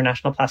the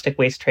international plastic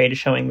waste trade,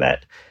 showing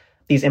that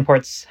these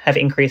imports have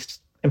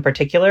increased in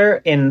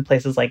particular in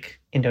places like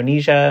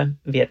Indonesia,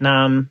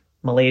 Vietnam,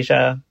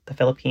 Malaysia, the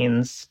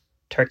Philippines,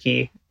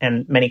 Turkey,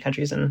 and many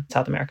countries in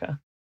South America.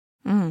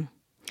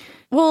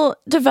 Well,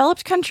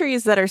 developed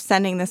countries that are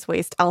sending this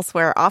waste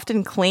elsewhere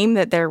often claim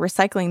that they're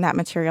recycling that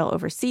material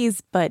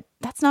overseas, but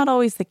that's not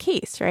always the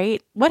case,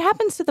 right? What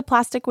happens to the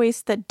plastic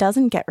waste that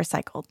doesn't get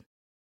recycled?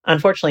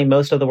 Unfortunately,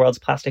 most of the world's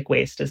plastic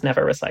waste is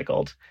never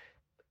recycled.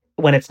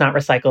 When it's not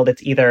recycled,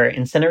 it's either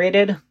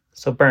incinerated,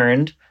 so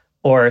burned,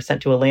 or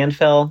sent to a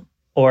landfill,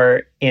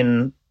 or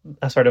in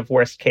a sort of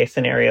worst case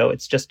scenario,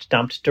 it's just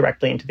dumped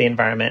directly into the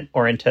environment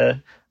or into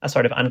a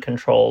sort of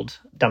uncontrolled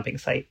dumping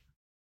site.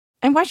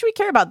 And why should we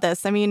care about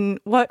this? I mean,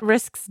 what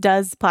risks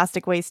does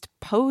plastic waste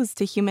pose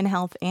to human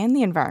health and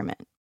the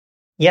environment?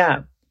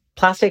 Yeah,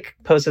 plastic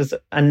poses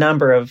a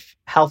number of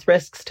health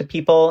risks to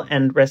people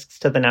and risks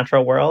to the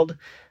natural world,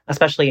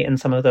 especially in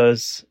some of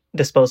those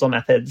disposal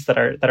methods that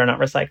are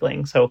not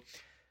recycling. So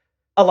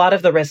a lot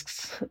of the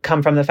risks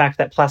come from the fact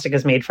that plastic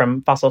is made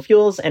from fossil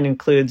fuels and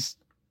includes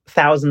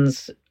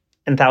thousands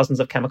and thousands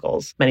of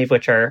chemicals, many of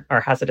which are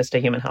hazardous to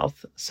human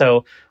health.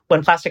 So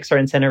when plastics are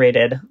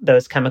incinerated,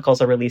 those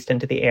chemicals are released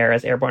into the air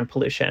as airborne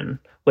pollution,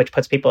 which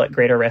puts people at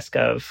greater risk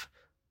of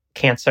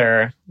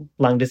cancer,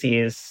 lung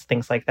disease,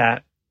 things like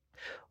that.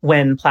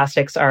 When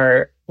plastics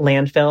are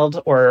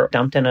landfilled or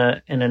dumped in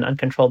an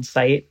uncontrolled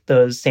site,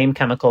 those same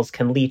chemicals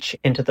can leach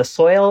into the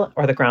soil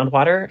or the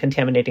groundwater,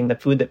 contaminating the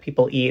food that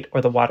people eat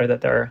or the water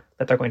that they're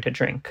going to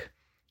drink.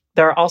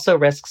 There are also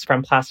risks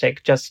from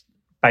plastic just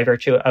by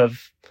virtue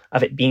of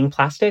it being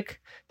plastic.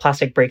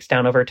 Plastic breaks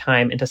down over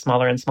time into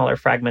smaller and smaller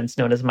fragments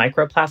known as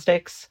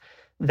microplastics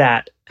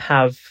that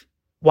have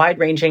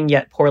wide-ranging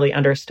yet poorly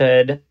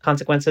understood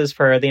consequences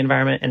for the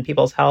environment and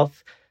people's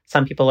health.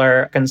 Some people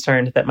are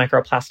concerned that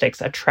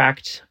microplastics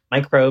attract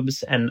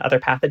microbes and other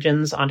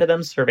pathogens onto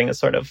them, serving as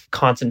sort of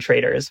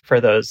concentrators for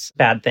those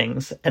bad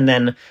things. And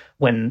then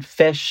when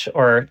fish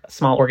or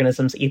small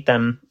organisms eat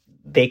them,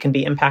 they can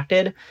be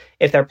impacted.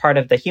 If they're part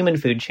of the human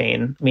food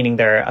chain, meaning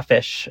they're a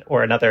fish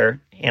or another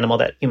animal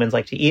that humans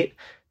like to eat,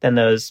 then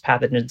those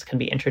pathogens can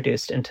be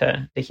introduced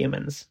into the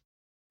humans.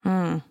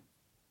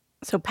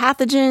 So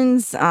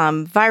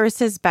pathogens,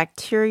 viruses,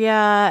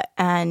 bacteria,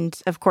 and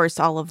of course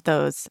all of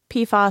those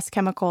PFAS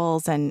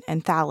chemicals and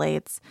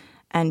phthalates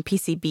and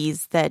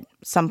PCBs that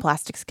some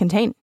plastics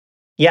contain.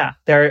 Yeah,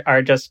 there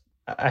are just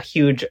a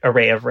huge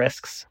array of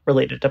risks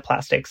related to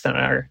plastics and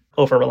our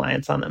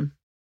over-reliance on them.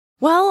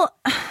 Well,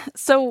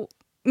 so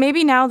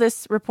maybe now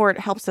this report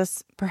helps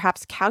us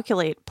perhaps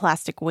calculate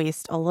plastic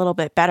waste a little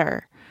bit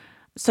better.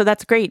 So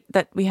that's great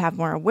that we have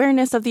more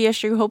awareness of the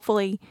issue,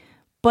 hopefully.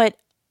 But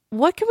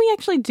what can we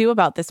actually do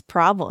about this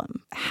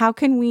problem? How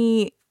can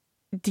we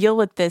deal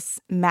with this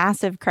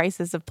massive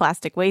crisis of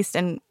plastic waste?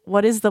 And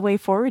what is the way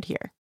forward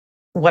here?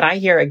 What I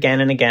hear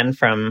again and again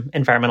from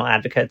environmental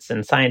advocates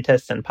and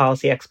scientists and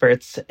policy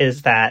experts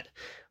is that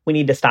we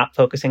need to stop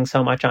focusing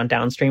so much on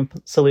downstream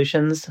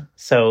solutions.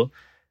 So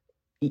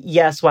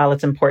yes, while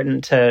it's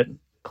important to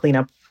clean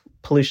up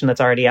pollution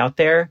that's already out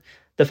there,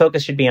 the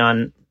focus should be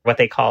on what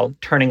they call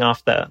turning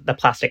off the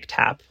plastic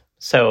tap.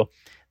 So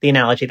the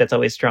analogy that's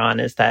always drawn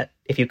is that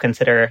if you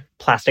consider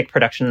plastic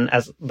production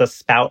as the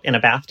spout in a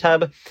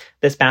bathtub,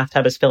 this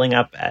bathtub is filling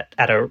up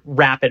at a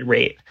rapid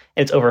rate.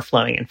 It's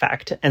overflowing, in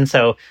fact. And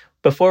so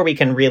before we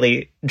can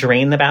really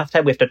drain the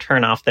bathtub, we have to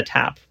turn off the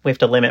tap. We have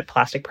to limit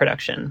plastic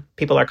production.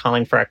 People are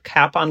calling for a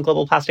cap on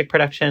global plastic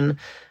production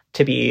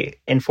to be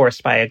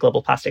enforced by a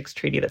global plastics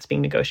treaty that's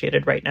being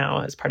negotiated right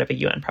now as part of a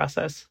UN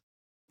process.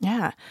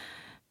 Yeah.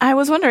 I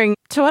was wondering,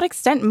 to what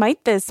extent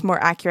might this more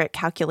accurate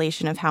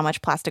calculation of how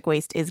much plastic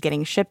waste is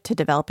getting shipped to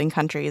developing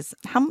countries,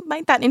 how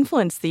might that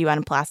influence the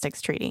UN Plastics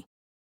Treaty?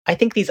 I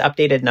think these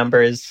updated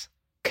numbers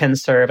can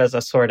serve as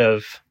a sort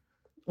of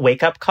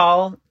wake-up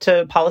call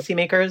to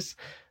policymakers.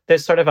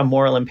 There's sort of a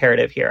moral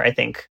imperative here, I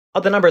think.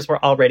 The numbers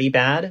were already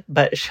bad,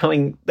 but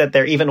showing that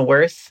they're even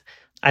worse,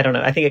 I don't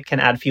know. I think it can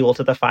add fuel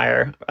to the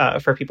fire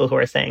for people who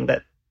are saying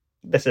that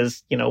this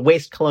is,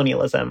 waste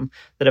colonialism.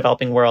 The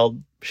developing world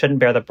shouldn't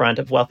bear the brunt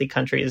of wealthy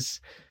countries'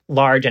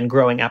 large and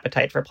growing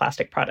appetite for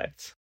plastic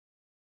products.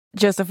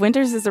 Joseph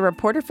Winters is a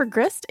reporter for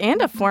Grist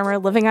and a former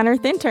Living on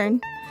Earth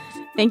intern.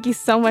 Thank you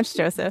so much,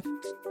 Joseph.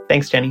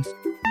 Thanks, Jenny.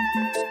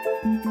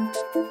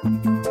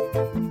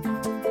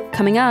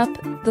 Coming up,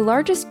 the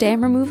largest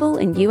dam removal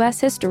in U.S.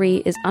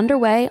 history is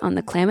underway on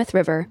the Klamath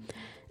River,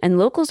 and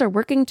locals are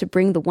working to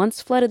bring the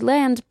once flooded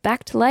land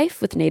back to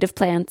life with native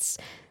plants.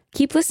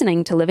 Keep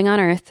listening to Living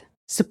on Earth.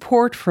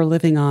 Support for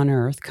Living on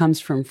Earth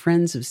comes from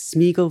friends of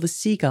Smeagol the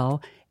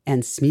Seagull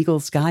and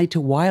Smeagol's Guide to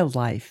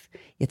Wildlife.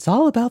 It's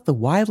all about the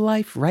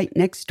wildlife right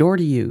next door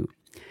to you.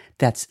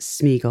 That's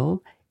Smeagol,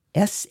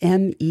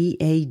 Smeagull,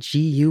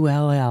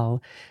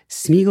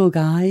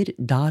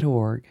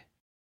 smeagolguide.org.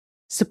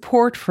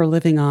 Support for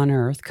Living on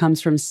Earth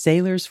comes from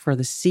Sailors for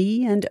the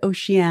Sea and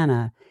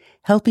Oceana,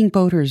 helping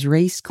boaters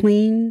race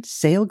clean,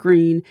 sail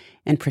green,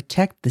 and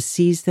protect the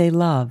seas they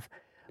love.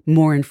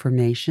 More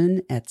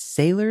information at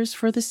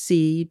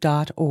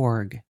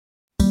sailorsforthesea.org.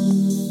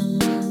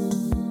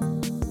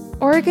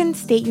 Oregon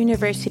State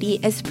University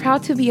is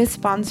proud to be a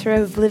sponsor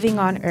of Living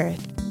on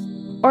Earth.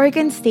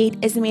 Oregon State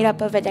is made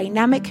up of a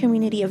dynamic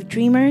community of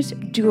dreamers,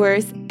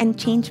 doers, and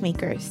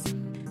changemakers.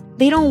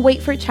 They don't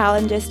wait for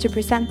challenges to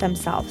present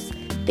themselves.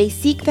 They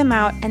seek them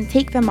out and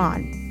take them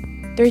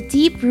on. Their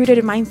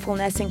deep-rooted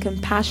mindfulness and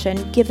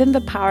compassion give them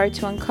the power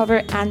to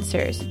uncover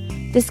answers,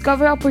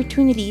 discover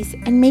opportunities,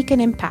 and make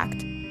an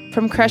impact.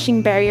 From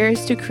crushing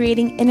barriers to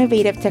creating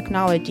innovative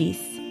technologies.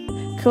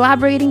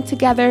 Collaborating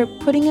together,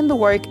 putting in the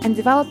work, and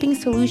developing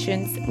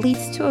solutions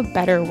leads to a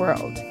better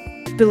world.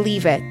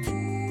 Believe it.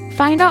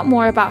 Find out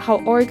more about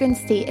how Oregon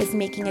State is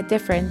making a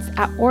difference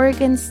at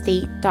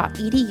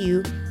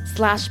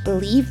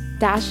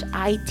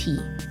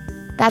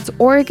oregonstate.edu/believe-it. That's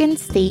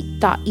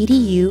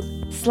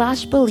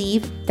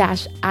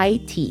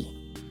oregonstate.edu/believe-it.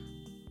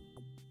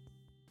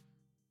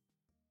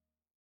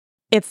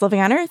 It's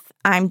Living on Earth.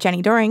 I'm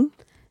Jenny Doring.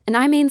 And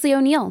I'm Ainsley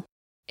O'Neill.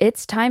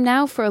 It's time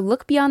now for a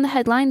look beyond the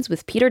headlines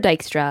with Peter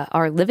Dykstra,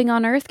 our Living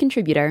on Earth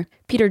contributor.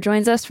 Peter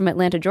joins us from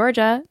Atlanta,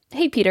 Georgia.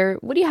 Hey, Peter,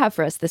 what do you have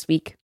for us this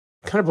week?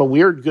 Kind of a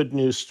weird good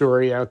news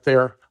story out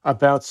there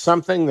about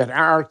something that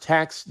our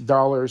tax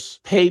dollars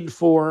paid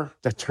for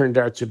that turned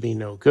out to be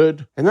no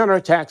good. And then our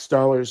tax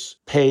dollars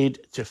paid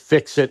to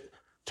fix it.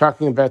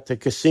 Talking about the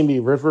Kissimmee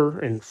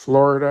River in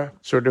Florida,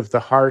 sort of the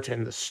heart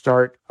and the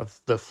start of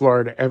the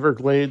Florida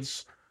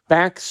Everglades.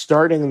 Back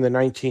starting in the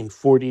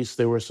 1940s,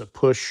 there was a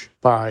push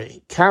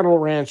by cattle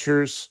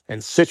ranchers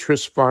and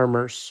citrus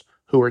farmers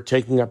who are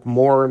taking up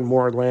more and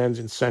more land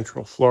in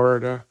central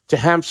Florida, to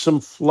have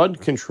some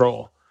flood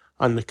control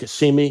on the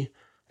Kissimmee.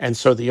 And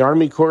so the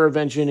Army Corps of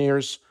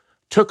Engineers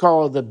took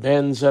all of the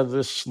bends out of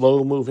this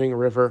slow-moving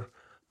river,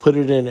 put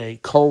it in a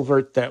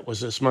culvert that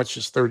was as much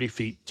as 30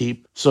 feet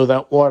deep, so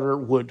that water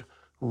would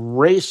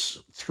race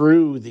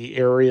through the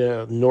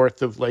area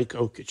north of Lake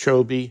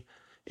Okeechobee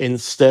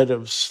instead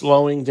of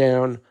slowing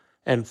down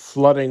and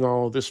flooding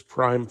all this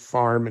prime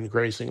farm and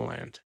grazing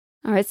land.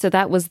 All right, so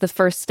that was the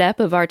first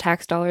step of our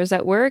tax dollars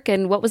at work.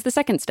 And what was the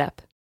second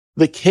step?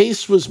 The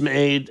case was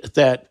made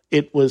that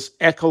it was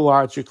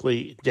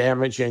ecologically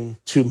damaging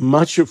to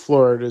much of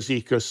Florida's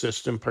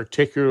ecosystem,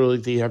 particularly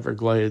the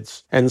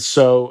Everglades. And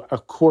so a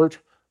court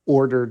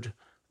ordered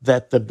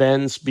that the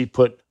bends be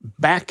put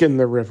back in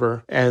the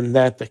river and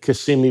that the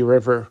Kissimmee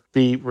River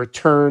be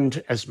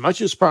returned as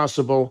much as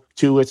possible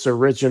to its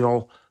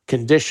original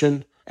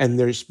condition. And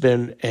there's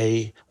been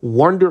a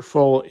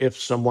wonderful, if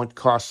somewhat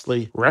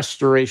costly,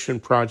 restoration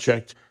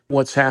project.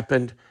 What's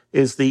happened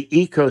is the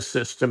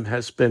ecosystem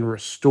has been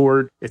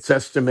restored. It's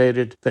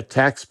estimated that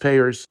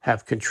taxpayers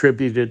have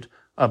contributed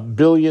 $1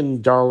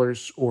 billion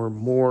or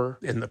more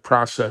in the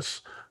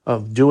process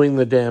of doing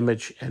the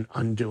damage and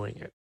undoing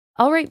it.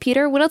 All right,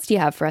 Peter, what else do you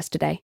have for us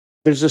today?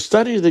 There's a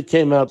study that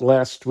came out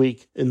last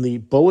week in the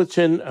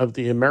Bulletin of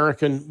the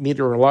American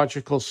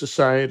Meteorological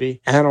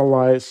Society,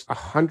 analyzed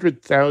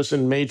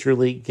 100,000 Major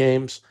League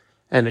games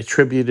and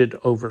attributed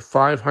over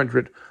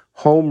 500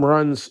 home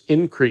runs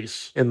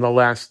increase in the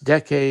last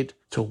decade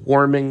to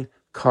warming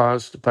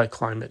caused by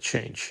climate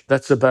change.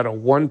 That's about a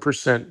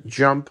 1%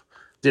 jump.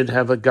 Did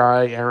have a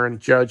guy, Aaron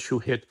Judge, who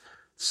hit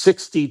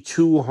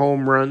 62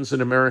 home runs, an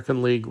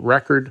American League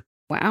record.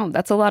 Wow,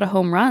 that's a lot of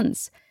home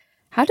runs.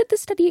 How did the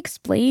study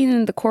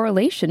explain the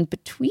correlation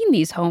between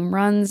these home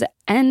runs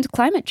and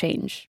climate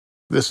change?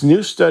 This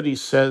new study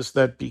says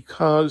that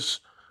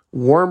because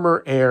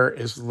warmer air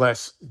is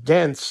less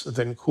dense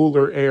than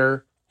cooler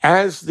air,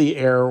 as the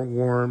air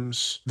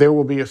warms, there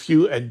will be a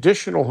few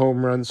additional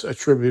home runs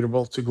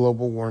attributable to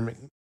global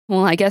warming.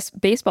 Well, I guess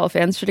baseball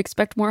fans should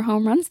expect more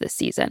home runs this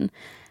season.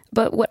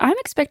 But what I'm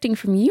expecting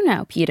from you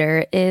now,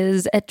 Peter,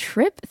 is a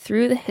trip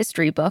through the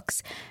history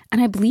books,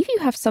 and I believe you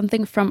have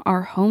something from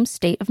our home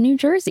state of New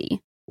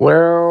Jersey.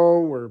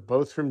 Well, we're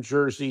both from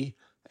Jersey,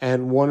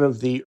 and one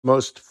of the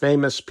most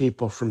famous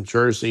people from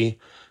Jersey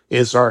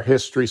is our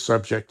history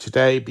subject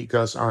today,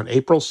 because on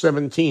April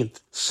 17th,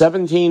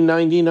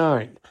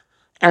 1799,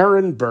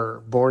 Aaron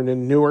Burr, born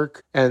in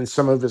Newark, and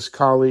some of his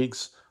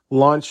colleagues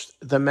launched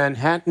the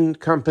Manhattan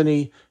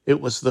Company. It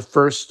was the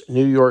first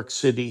New York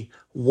City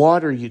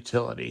water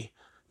utility.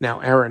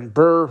 Now, Aaron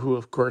Burr, who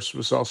of course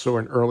was also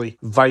an early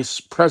vice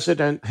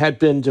president, had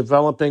been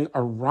developing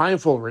a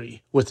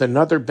rivalry with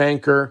another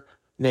banker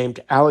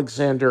named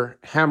Alexander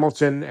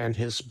Hamilton and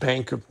his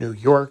Bank of New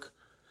York.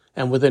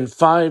 And within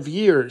 5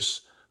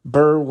 years,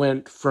 Burr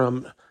went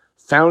from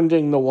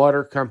founding the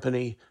water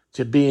company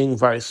to being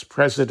vice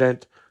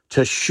president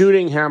to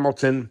shooting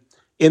Hamilton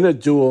in a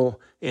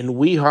duel in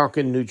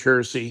Weehawken, New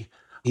Jersey.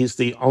 He's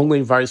the only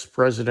vice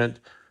president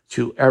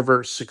to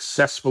ever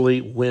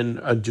successfully win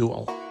a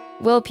duel.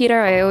 Well,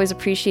 Peter, I always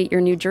appreciate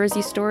your New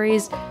Jersey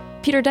stories.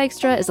 Peter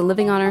Dykstra is a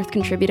Living on Earth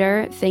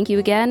contributor. Thank you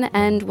again,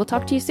 and we'll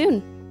talk to you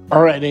soon.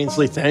 All right,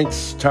 Ainsley,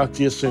 thanks. Talk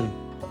to you soon.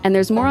 And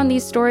there's more on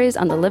these stories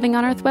on the Living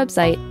on Earth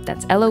website.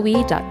 That's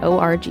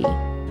LOE.org.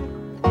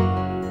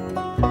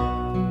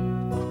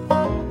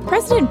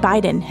 President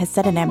Biden has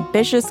set an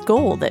ambitious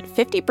goal that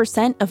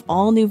 50% of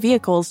all new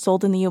vehicles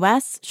sold in the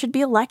U.S. should be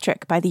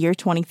electric by the year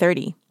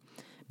 2030.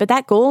 But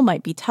that goal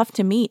might be tough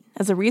to meet,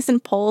 as a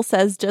recent poll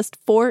says just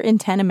 4 in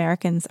 10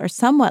 Americans are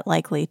somewhat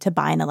likely to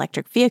buy an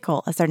electric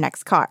vehicle as their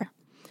next car.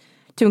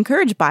 To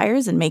encourage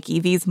buyers and make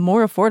EVs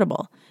more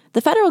affordable,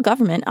 the federal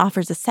government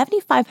offers a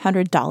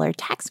 $7,500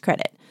 tax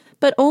credit,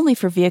 but only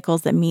for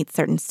vehicles that meet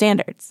certain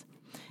standards.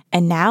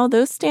 And now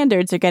those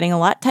standards are getting a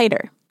lot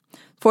tighter.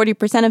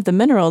 40% of the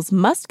minerals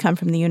must come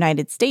from the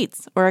United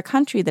States or a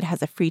country that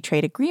has a free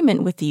trade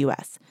agreement with the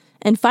U.S.,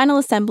 and final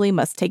assembly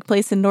must take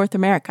place in North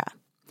America.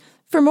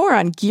 For more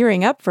on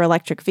gearing up for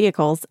electric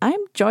vehicles, I'm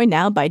joined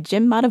now by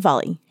Jim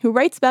Modavalli, who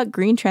writes about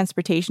green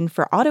transportation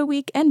for Auto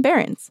Week and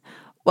Barron's.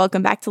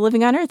 Welcome back to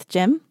Living on Earth,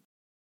 Jim.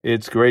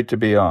 It's great to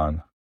be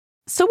on.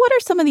 So what are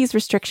some of these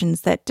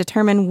restrictions that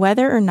determine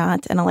whether or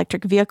not an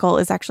electric vehicle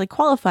is actually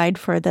qualified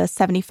for the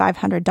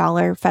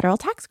 $7,500 federal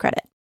tax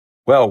credit?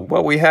 Well,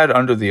 what we had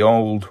under the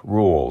old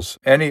rules,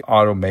 any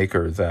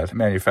automaker that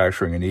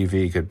manufacturing an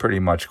EV could pretty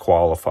much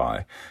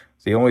qualify.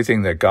 The only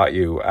thing that got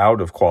you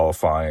out of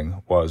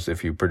qualifying was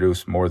if you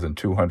produced more than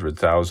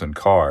 200,000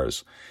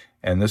 cars.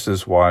 And this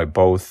is why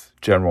both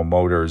General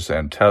Motors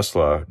and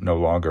Tesla no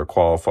longer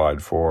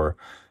qualified for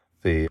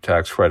the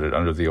tax credit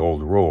under the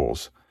old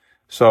rules.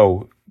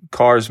 So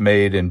cars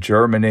made in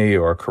Germany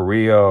or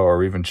Korea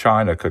or even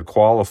China could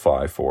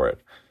qualify for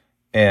it.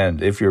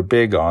 And if you're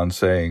big on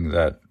saying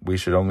that we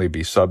should only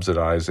be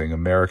subsidizing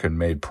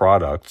American-made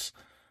products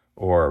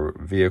or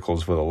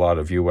vehicles with a lot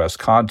of U.S.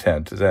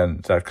 content,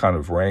 then that kind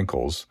of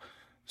rankles.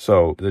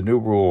 So the new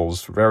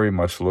rules very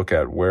much look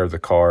at where the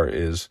car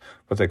is,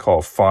 what they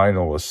call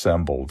final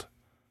assembled,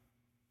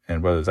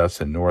 and whether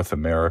that's in North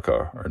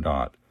America or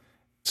not.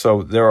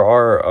 So there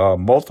are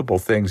multiple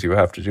things you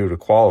have to do to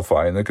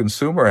qualify, and the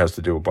consumer has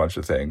to do a bunch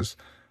of things,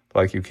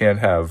 like you can't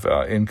have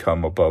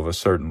income above a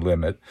certain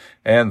limit,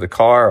 and the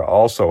car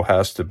also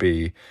has to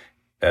be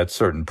at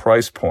certain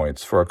price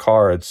points. For a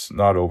car, it's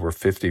not over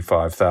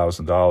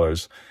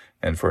 $55,000,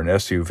 and for an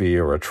SUV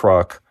or a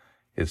truck,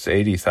 it's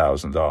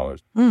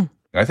 $80,000.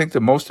 I think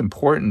the most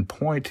important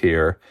point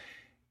here,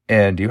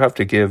 and you have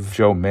to give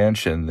Joe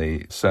Manchin,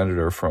 the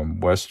senator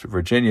from West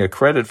Virginia,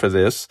 credit for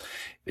this.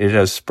 It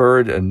has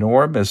spurred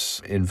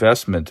enormous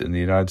investment in the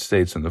United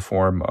States in the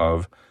form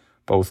of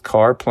both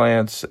car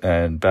plants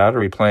and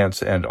battery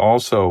plants, and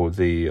also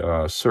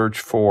the search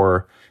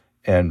for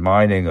and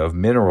mining of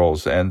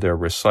minerals and their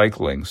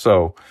recycling.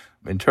 So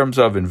in terms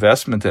of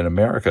investment in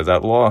America,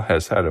 that law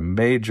has had a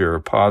major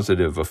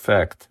positive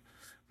effect.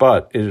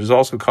 But it has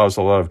also caused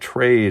a lot of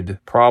trade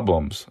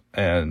problems,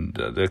 and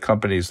the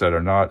companies that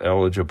are not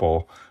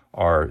eligible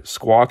are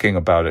squawking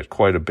about it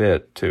quite a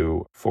bit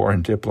to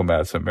foreign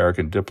diplomats,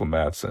 American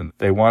diplomats, and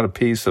they want a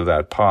piece of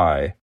that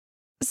pie.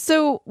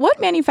 So what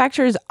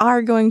manufacturers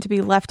are going to be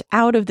left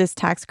out of this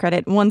tax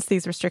credit once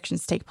these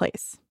restrictions take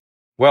place?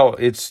 Well,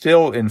 it's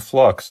still in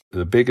flux.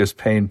 The biggest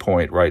pain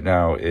point right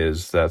now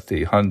is that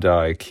the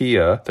Hyundai,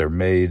 Kia, they're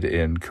made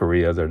in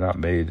Korea. They're not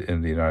made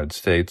in the United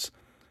States.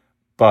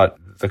 But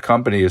the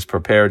company is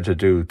prepared to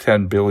do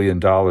 $10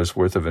 billion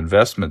worth of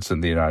investments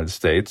in the United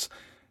States.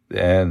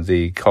 And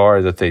the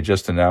car that they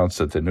just announced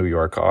at the New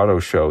York Auto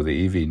Show,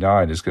 the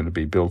EV9, is going to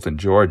be built in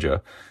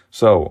Georgia.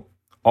 So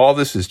all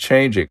this is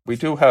changing. We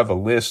do have a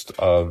list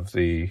of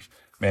the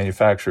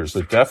manufacturers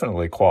that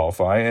definitely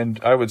qualify, and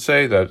I would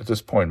say that at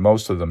this point,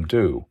 most of them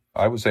do.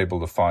 I was able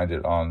to find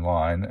it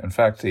online. In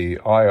fact, the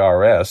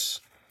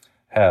IRS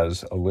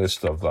has a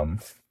list of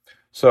them.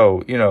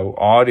 So,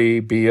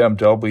 Audi,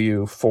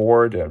 BMW,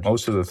 Ford, and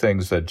most of the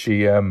things that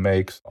GM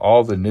makes,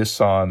 all the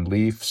Nissan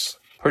Leafs,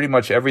 pretty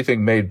much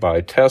everything made by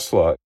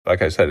Tesla.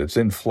 Like I said, it's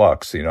in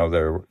flux.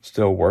 They're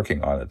still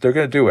working on it. They're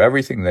going to do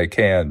everything they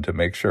can to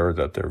make sure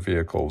that their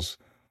vehicles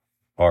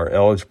are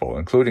eligible,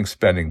 including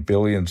spending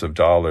billions of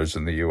dollars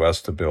in the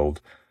U.S. to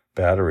build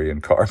battery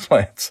and car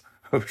plants,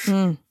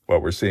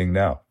 what we're seeing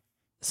now.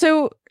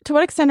 So to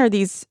what extent are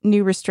these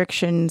new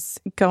restrictions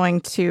going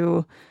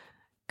to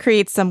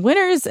create some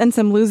winners and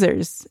some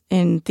losers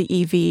in the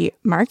EV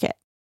market?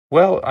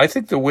 Well, I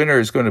think the winner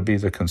is going to be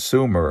the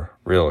consumer,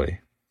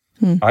 really.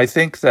 I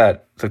think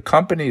that the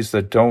companies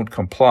that don't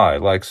comply,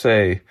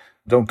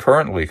 don't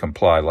currently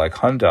comply, like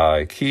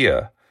Hyundai,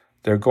 Kia,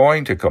 they're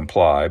going to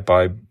comply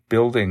by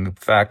building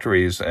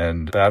factories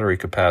and battery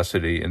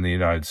capacity in the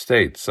United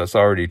States. That's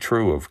already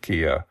true of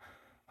Kia,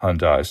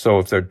 Hyundai. So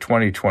if their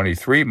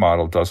 2023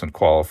 model doesn't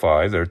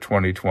qualify, their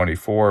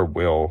 2024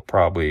 will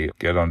probably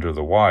get under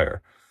the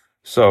wire.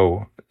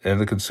 So, and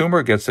the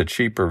consumer gets a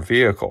cheaper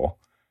vehicle,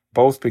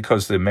 both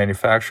because the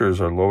manufacturers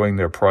are lowering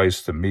their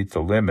price to meet the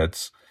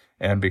limits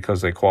and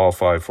because they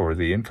qualify for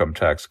the income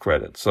tax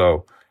credit.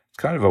 So it's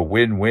kind of a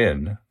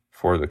win-win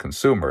for the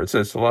consumer. It's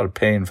a lot of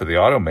pain for the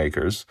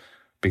automakers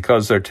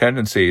because their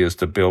tendency is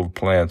to build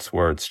plants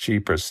where it's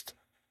cheapest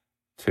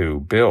to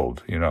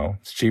build.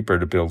 It's cheaper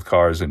to build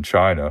cars in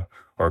China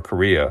or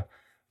Korea.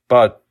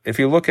 But if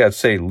you look at,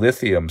 say,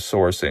 lithium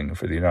sourcing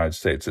for the United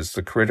States, it's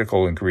the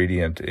critical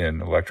ingredient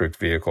in electric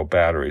vehicle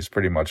batteries,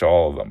 pretty much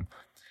all of them.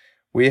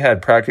 We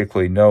had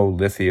practically no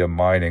lithium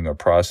mining or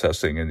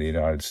processing in the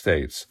United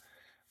States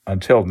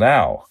until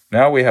now.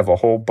 Now we have a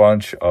whole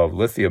bunch of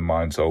lithium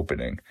mines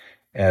opening,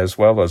 as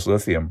well as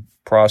lithium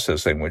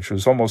processing, which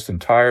was almost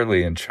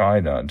entirely in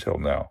China until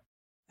now.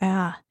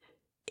 Yeah.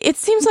 It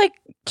seems like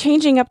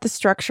changing up the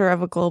structure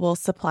of a global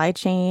supply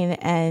chain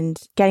and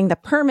getting the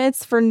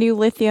permits for new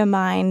lithium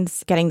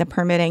mines, getting the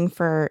permitting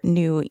for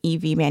new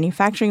EV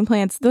manufacturing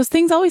plants, those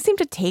things always seem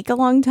to take a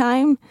long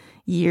time,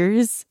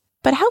 years.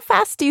 But how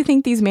fast do you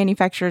think these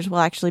manufacturers will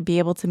actually be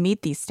able to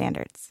meet these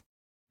standards?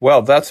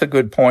 Well, that's a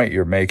good point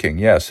you're making.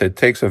 Yes, it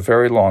takes a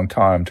very long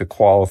time to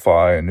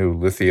qualify a new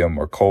lithium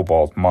or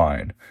cobalt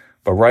mine.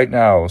 But right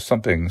now,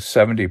 something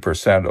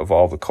 70% of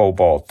all the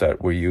cobalt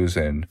that we use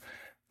in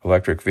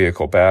electric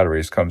vehicle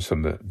batteries comes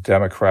from the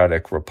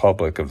Democratic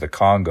Republic of the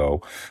Congo,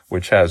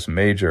 which has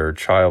major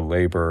child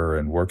labor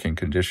and working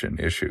condition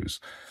issues.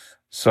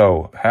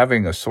 So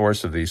having a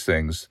source of these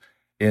things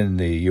in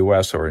the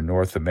U.S. or in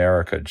North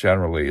America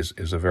generally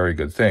is a very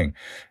good thing.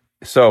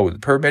 So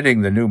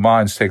permitting the new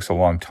mines takes a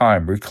long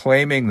time.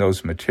 Reclaiming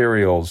those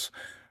materials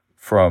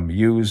from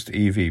used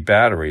EV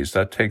batteries,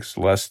 that takes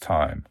less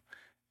time.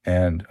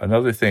 And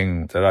another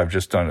thing that I've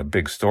just done a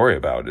big story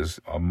about is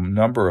a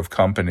number of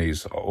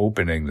companies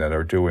opening that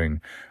are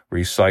doing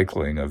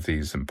recycling of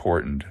these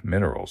important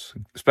minerals,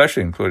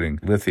 especially including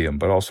lithium,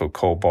 but also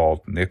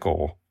cobalt,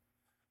 nickel,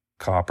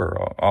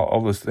 copper,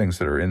 all those things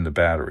that are in the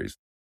batteries.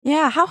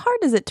 Yeah, how hard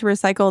is it to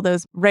recycle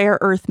those rare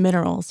earth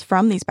minerals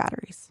from these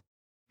batteries?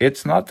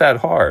 It's not that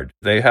hard.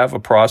 They have a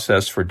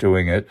process for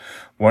doing it.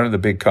 One of the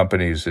big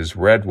companies is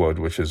Redwood,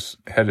 which is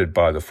headed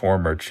by the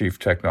former chief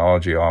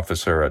technology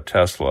officer at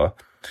Tesla,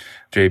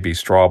 J.B.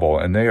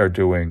 Straubel, and they are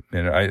doing,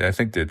 and I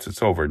think that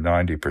it's over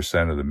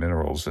 90% of the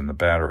minerals in the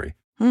battery.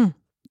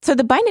 So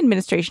the Biden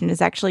administration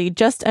has actually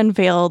just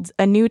unveiled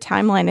a new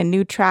timeline, a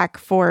new track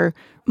for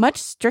much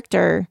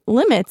stricter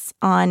limits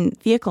on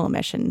vehicle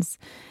emissions.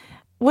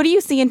 What do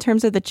you see in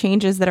terms of the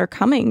changes that are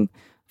coming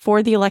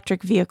for the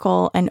electric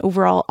vehicle and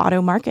overall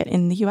auto market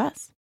in the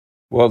U.S.?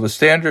 Well, the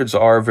standards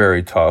are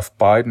very tough.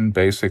 Biden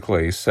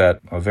basically set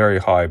a very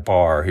high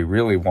bar. He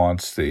really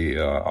wants the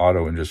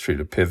auto industry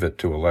to pivot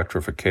to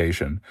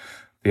electrification.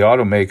 The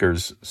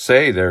automakers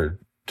say they're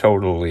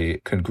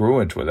totally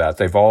congruent with that.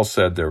 They've all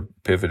said they're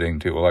pivoting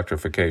to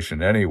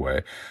electrification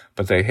anyway,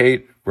 but they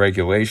hate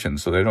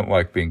regulations, so they don't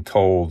like being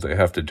told they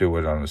have to do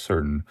it on a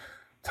certain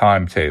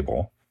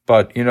timetable.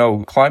 But,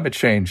 climate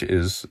change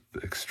is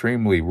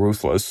extremely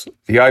ruthless.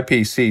 The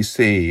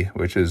IPCC,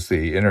 which is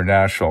the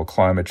international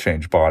climate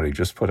change body,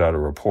 just put out a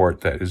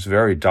report that is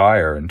very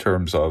dire in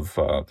terms of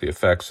the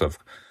effects of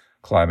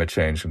climate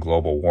change and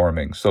global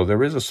warming. So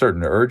there is a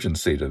certain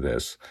urgency to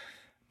this.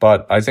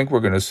 But I think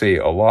we're going to see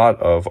a lot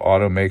of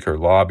automaker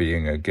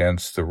lobbying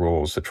against the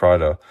rules to try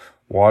to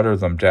water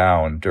them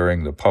down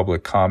during the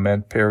public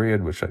comment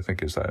period, which I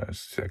think is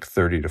like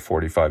 30 to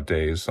 45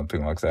 days,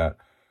 something like that.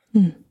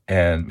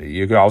 And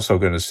you're also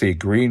going to see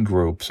green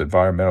groups,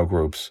 environmental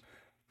groups,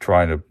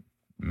 trying to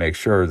make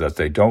sure that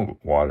they don't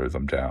water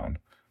them down.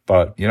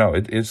 But,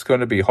 it's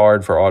going to be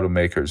hard for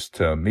automakers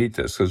to meet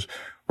this because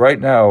right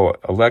now,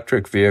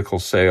 electric vehicle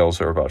sales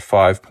are about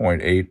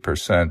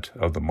 5.8%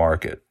 of the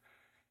market.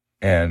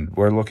 And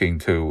we're looking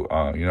to,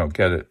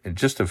 get it in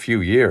just a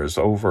few years,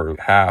 over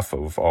half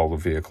of all the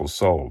vehicles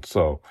sold.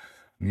 So,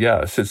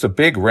 yes, it's a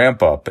big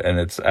ramp up, and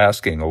it's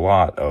asking a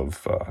lot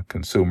of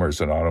consumers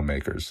and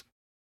automakers.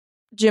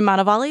 Jim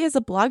Montevalli is a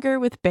blogger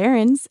with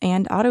Barron's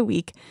and Auto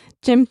Week.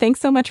 Jim,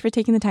 thanks so much for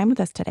taking the time with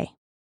us today.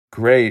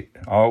 Great.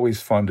 Always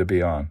fun to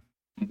be on.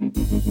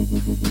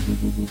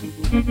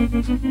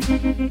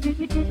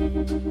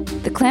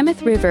 The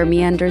Klamath River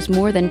meanders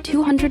more than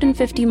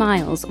 250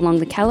 miles along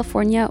the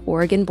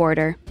California-Oregon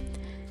border.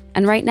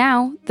 And right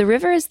now, the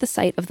river is the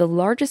site of the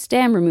largest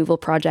dam removal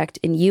project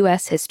in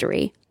U.S.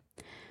 history.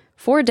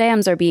 4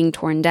 dams are being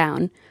torn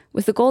down,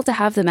 with the goal to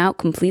have them out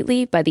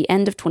completely by the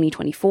end of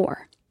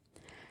 2024.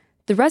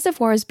 The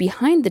reservoirs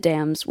behind the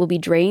dams will be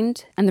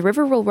drained, and the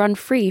river will run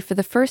free for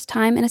the first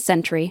time in a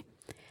century.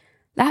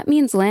 That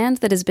means land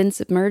that has been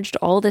submerged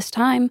all this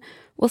time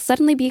will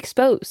suddenly be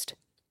exposed.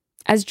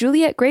 As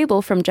Juliet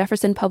Grable from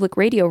Jefferson Public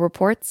Radio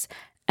reports,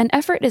 an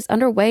effort is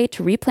underway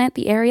to replant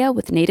the area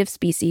with native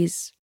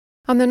species.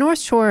 On the north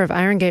shore of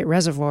Iron Gate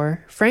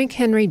Reservoir, Frank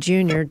Henry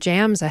Jr.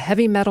 jams a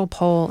heavy metal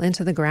pole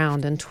into the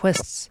ground and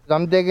twists.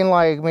 I'm digging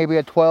like maybe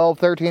a 12,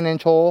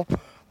 13-inch hole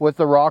with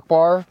the rock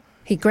bar.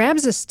 He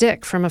grabs a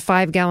stick from a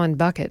 5-gallon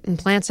bucket and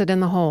plants it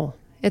in the hole.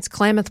 It's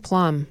Klamath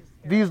plum.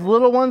 These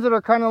little ones that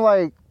are kind of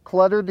like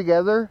cluttered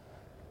together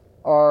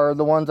are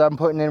the ones I'm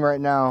putting in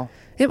right now.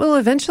 It will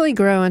eventually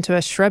grow into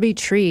a shrubby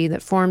tree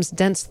that forms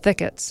dense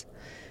thickets.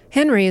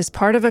 Henry is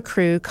part of a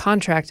crew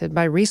contracted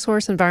by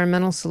Resource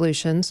Environmental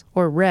Solutions,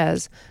 or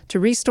RES, to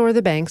restore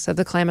the banks of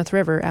the Klamath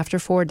River after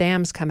 4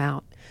 dams come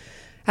out.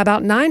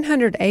 About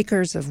 900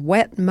 acres of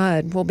wet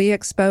mud will be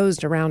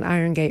exposed around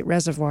Iron Gate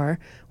Reservoir,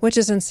 which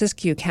is in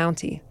Siskiyou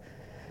County.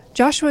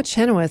 Joshua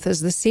Chenoweth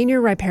is the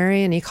senior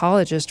riparian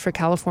ecologist for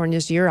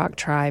California's Yurok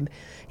tribe.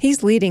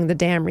 He's leading the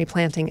dam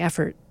replanting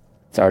effort.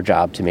 It's our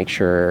job to make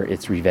sure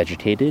it's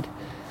revegetated,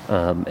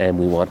 and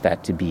we want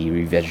that to be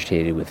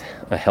revegetated with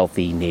a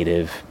healthy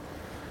native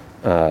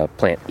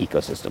plant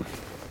ecosystem.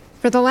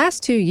 For the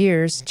last 2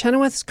 years,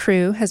 Chenoweth's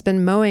crew has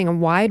been mowing a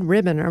wide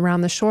ribbon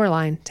around the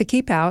shoreline to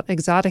keep out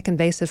exotic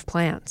invasive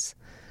plants.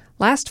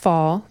 Last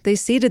fall, they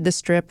seeded the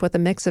strip with a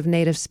mix of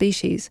native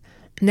species.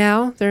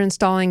 Now they're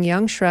installing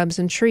young shrubs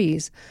and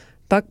trees,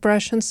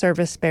 buckbrush and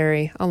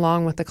serviceberry,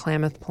 along with the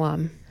Klamath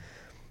plum.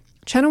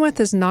 Chenoweth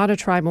is not a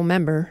tribal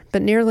member,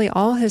 but nearly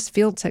all his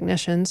field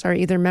technicians are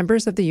either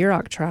members of the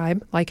Yurok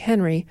tribe, like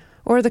Henry,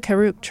 or the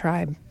Karuk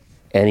tribe.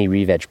 Any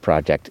re-veg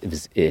project,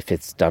 if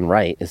it's done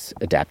right, is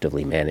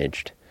adaptively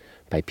managed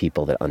by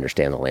people that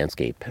understand the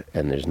landscape.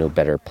 And there's no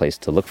better place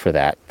to look for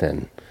that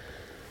than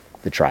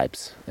the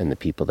tribes and the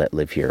people that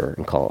live here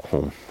and call it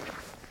home.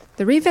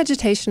 The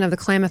revegetation of the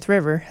Klamath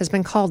River has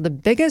been called the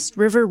biggest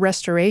river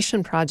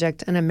restoration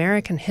project in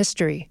American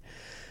history.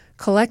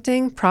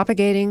 Collecting,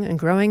 propagating, and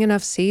growing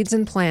enough seeds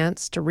and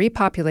plants to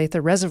repopulate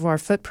the reservoir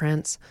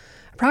footprints,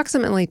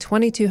 approximately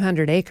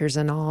 2,200 acres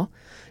in all,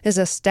 is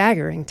a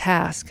staggering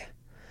task.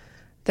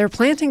 Their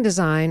planting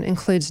design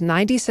includes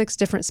 96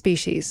 different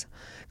species,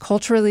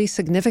 culturally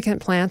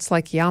significant plants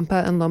like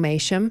yampa and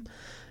lomatium,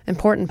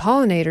 important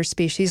pollinator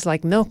species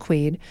like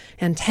milkweed,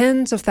 and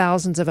tens of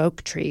thousands of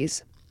oak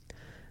trees.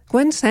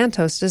 Gwen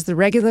Santos is the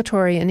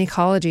Regulatory and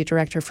Ecology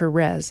Director for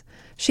RES.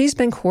 She's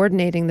been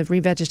coordinating the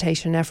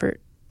revegetation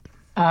effort.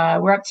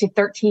 We're up to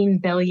 13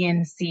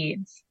 billion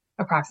seeds,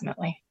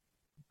 approximately.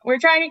 We're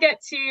trying to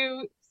get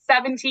to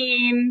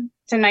 17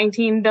 to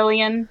 19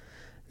 billion.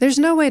 There's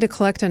no way to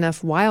collect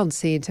enough wild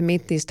seed to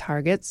meet these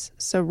targets,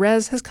 so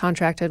Res has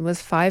contracted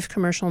with 5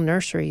 commercial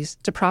nurseries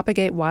to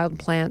propagate wild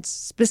plants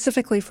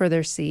specifically for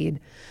their seed,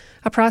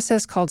 a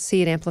process called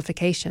seed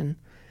amplification.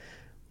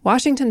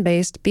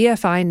 Washington-based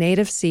BFI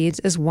Native Seeds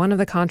is one of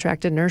the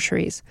contracted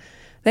nurseries.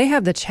 They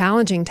have the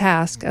challenging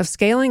task of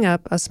scaling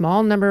up a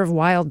small number of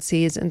wild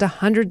seeds into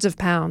hundreds of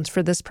pounds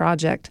for this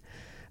project.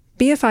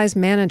 BFI's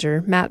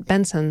manager, Matt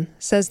Benson,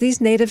 says these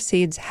native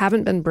seeds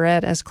haven't been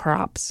bred as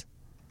crops.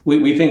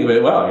 We think of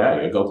it, well,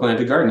 yeah, you go plant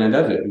a garden and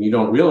does it. And you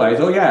don't realize,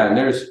 and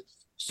there's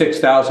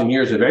 6,000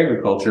 years of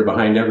agriculture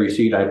behind every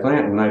seed I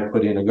plant when I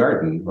put in a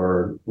garden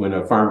or when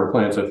a farmer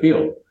plants a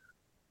field,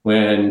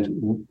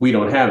 when we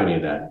don't have any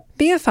of that.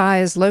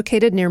 BFI is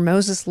located near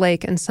Moses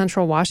Lake in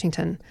central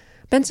Washington.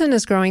 Benson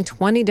is growing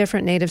 20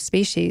 different native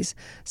species,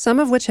 some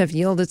of which have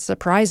yielded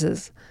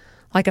surprises,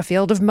 like a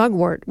field of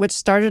mugwort, which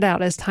started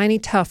out as tiny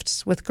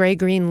tufts with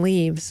gray-green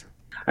leaves.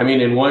 I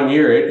mean, in 1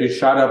 year, it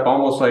shot up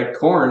almost like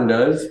corn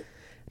does.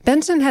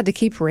 Benson had to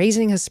keep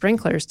raising his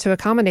sprinklers to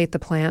accommodate the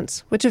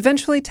plants, which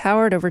eventually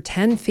towered over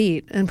 10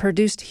 feet and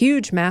produced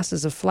huge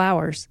masses of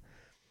flowers.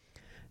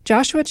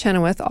 Joshua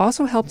Chenoweth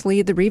also helped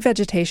lead the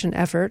revegetation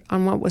effort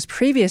on what was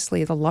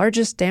previously the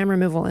largest dam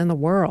removal in the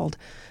world,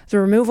 the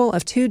removal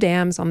of 2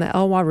 dams on the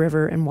Elwha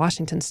River in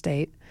Washington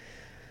state.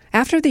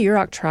 After the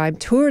Yurok tribe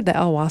toured the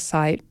Elwha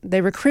site, they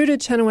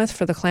recruited Chenoweth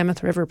for the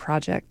Klamath River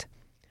project.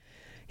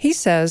 He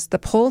says the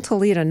pull to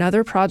lead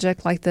another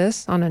project like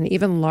this on an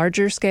even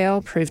larger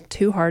scale proved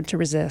too hard to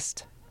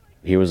resist.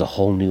 Here was a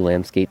whole new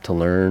landscape to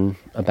learn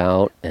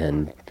about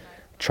and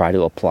try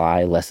to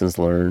apply lessons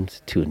learned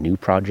to a new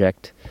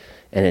project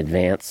and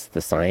advance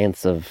the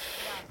science of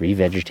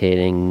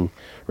revegetating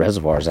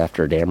reservoirs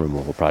after a dam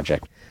removal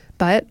project.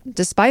 But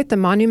despite the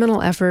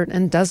monumental effort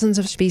and dozens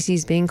of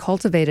species being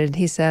cultivated,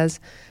 he says,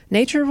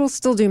 nature will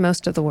still do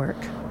most of the work.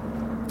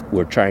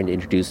 We're trying to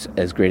introduce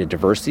as great a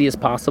diversity as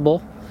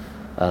possible,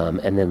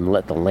 and then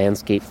let the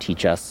landscape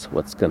teach us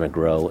what's going to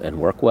grow and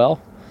work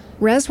well.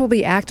 Res will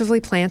be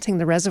actively planting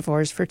the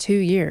reservoirs for 2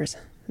 years.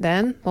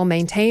 Then we'll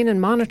maintain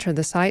and monitor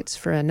the sites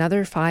for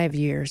another 5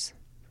 years.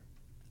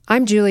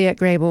 I'm Juliet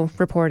Grable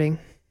reporting.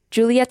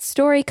 Juliet's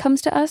story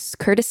comes to us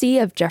courtesy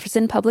of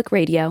Jefferson Public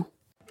Radio.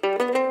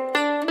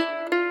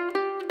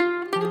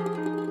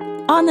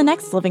 On the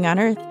next Living on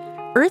Earth,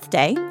 Earth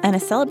Day and a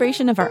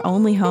celebration of our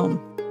only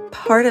home.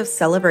 Part of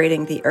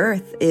celebrating the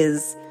Earth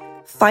is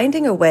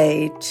finding a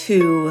way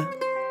to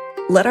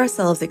let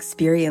ourselves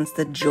experience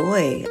the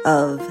joy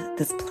of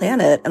this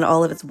planet and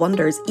all of its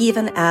wonders,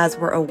 even as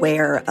we're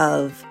aware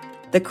of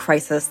the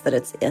crisis that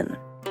it's in.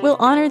 We'll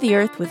honor the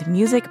Earth with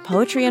music,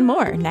 poetry, and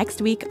more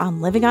next week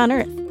on Living on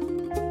Earth.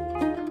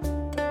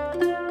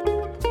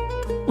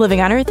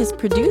 Living on Earth is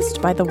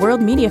produced by the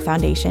World Media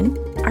Foundation.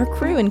 Our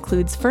crew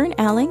includes Fern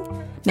Alling,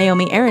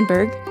 Naomi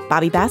Ehrenberg,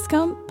 Bobby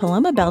Bascom,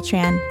 Paloma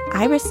Beltran,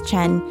 Iris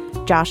Chen,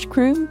 Josh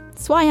Kroom,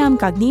 Swayam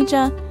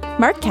Gagnija,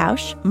 Mark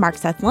Tausch, Mark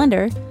Seth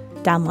Lunder,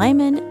 Don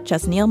Lyman,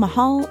 Jasneel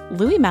Mahal,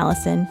 Louis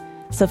Mallison,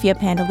 Sophia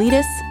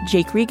Pandalidis,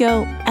 Jake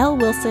Rigo, Elle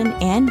Wilson,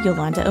 and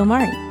Yolanda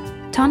Omari.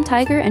 Tom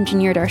Tiger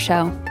engineered our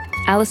show.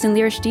 Allison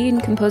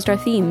Lierstein composed our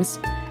themes.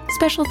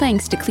 Special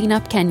thanks to Clean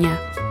Up Kenya.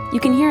 You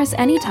can hear us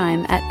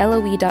anytime at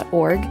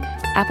LOE.org,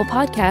 Apple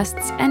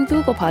Podcasts, and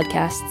Google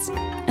Podcasts.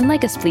 And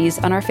like us, please,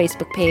 on our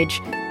Facebook page,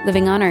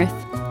 Living on Earth.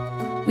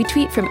 We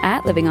tweet from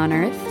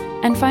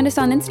 @LivingOnEarth and find us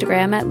on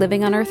Instagram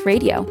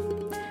 @LivingOnEarthRadio.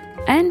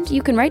 And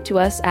you can write to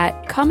us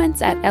at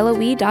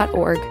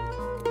comments@LOE.org.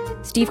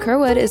 Steve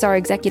Kerwood is our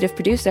executive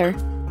producer.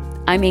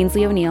 I'm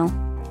Ainsley O'Neill.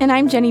 And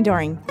I'm Jenny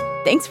Doring.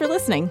 Thanks for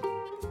listening.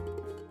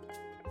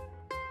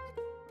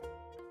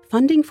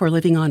 Funding for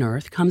Living on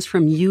Earth comes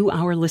from you,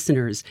 our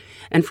listeners,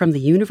 and from the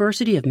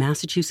University of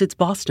Massachusetts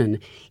Boston,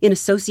 in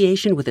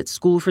association with its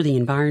School for the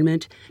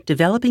Environment,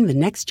 developing the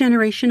next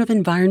generation of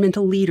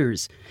environmental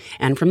leaders,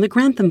 and from the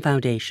Grantham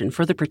Foundation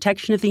for the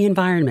Protection of the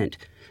Environment,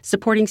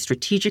 supporting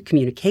strategic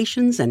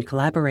communications and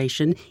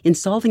collaboration in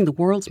solving the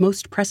world's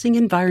most pressing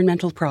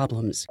environmental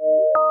problems.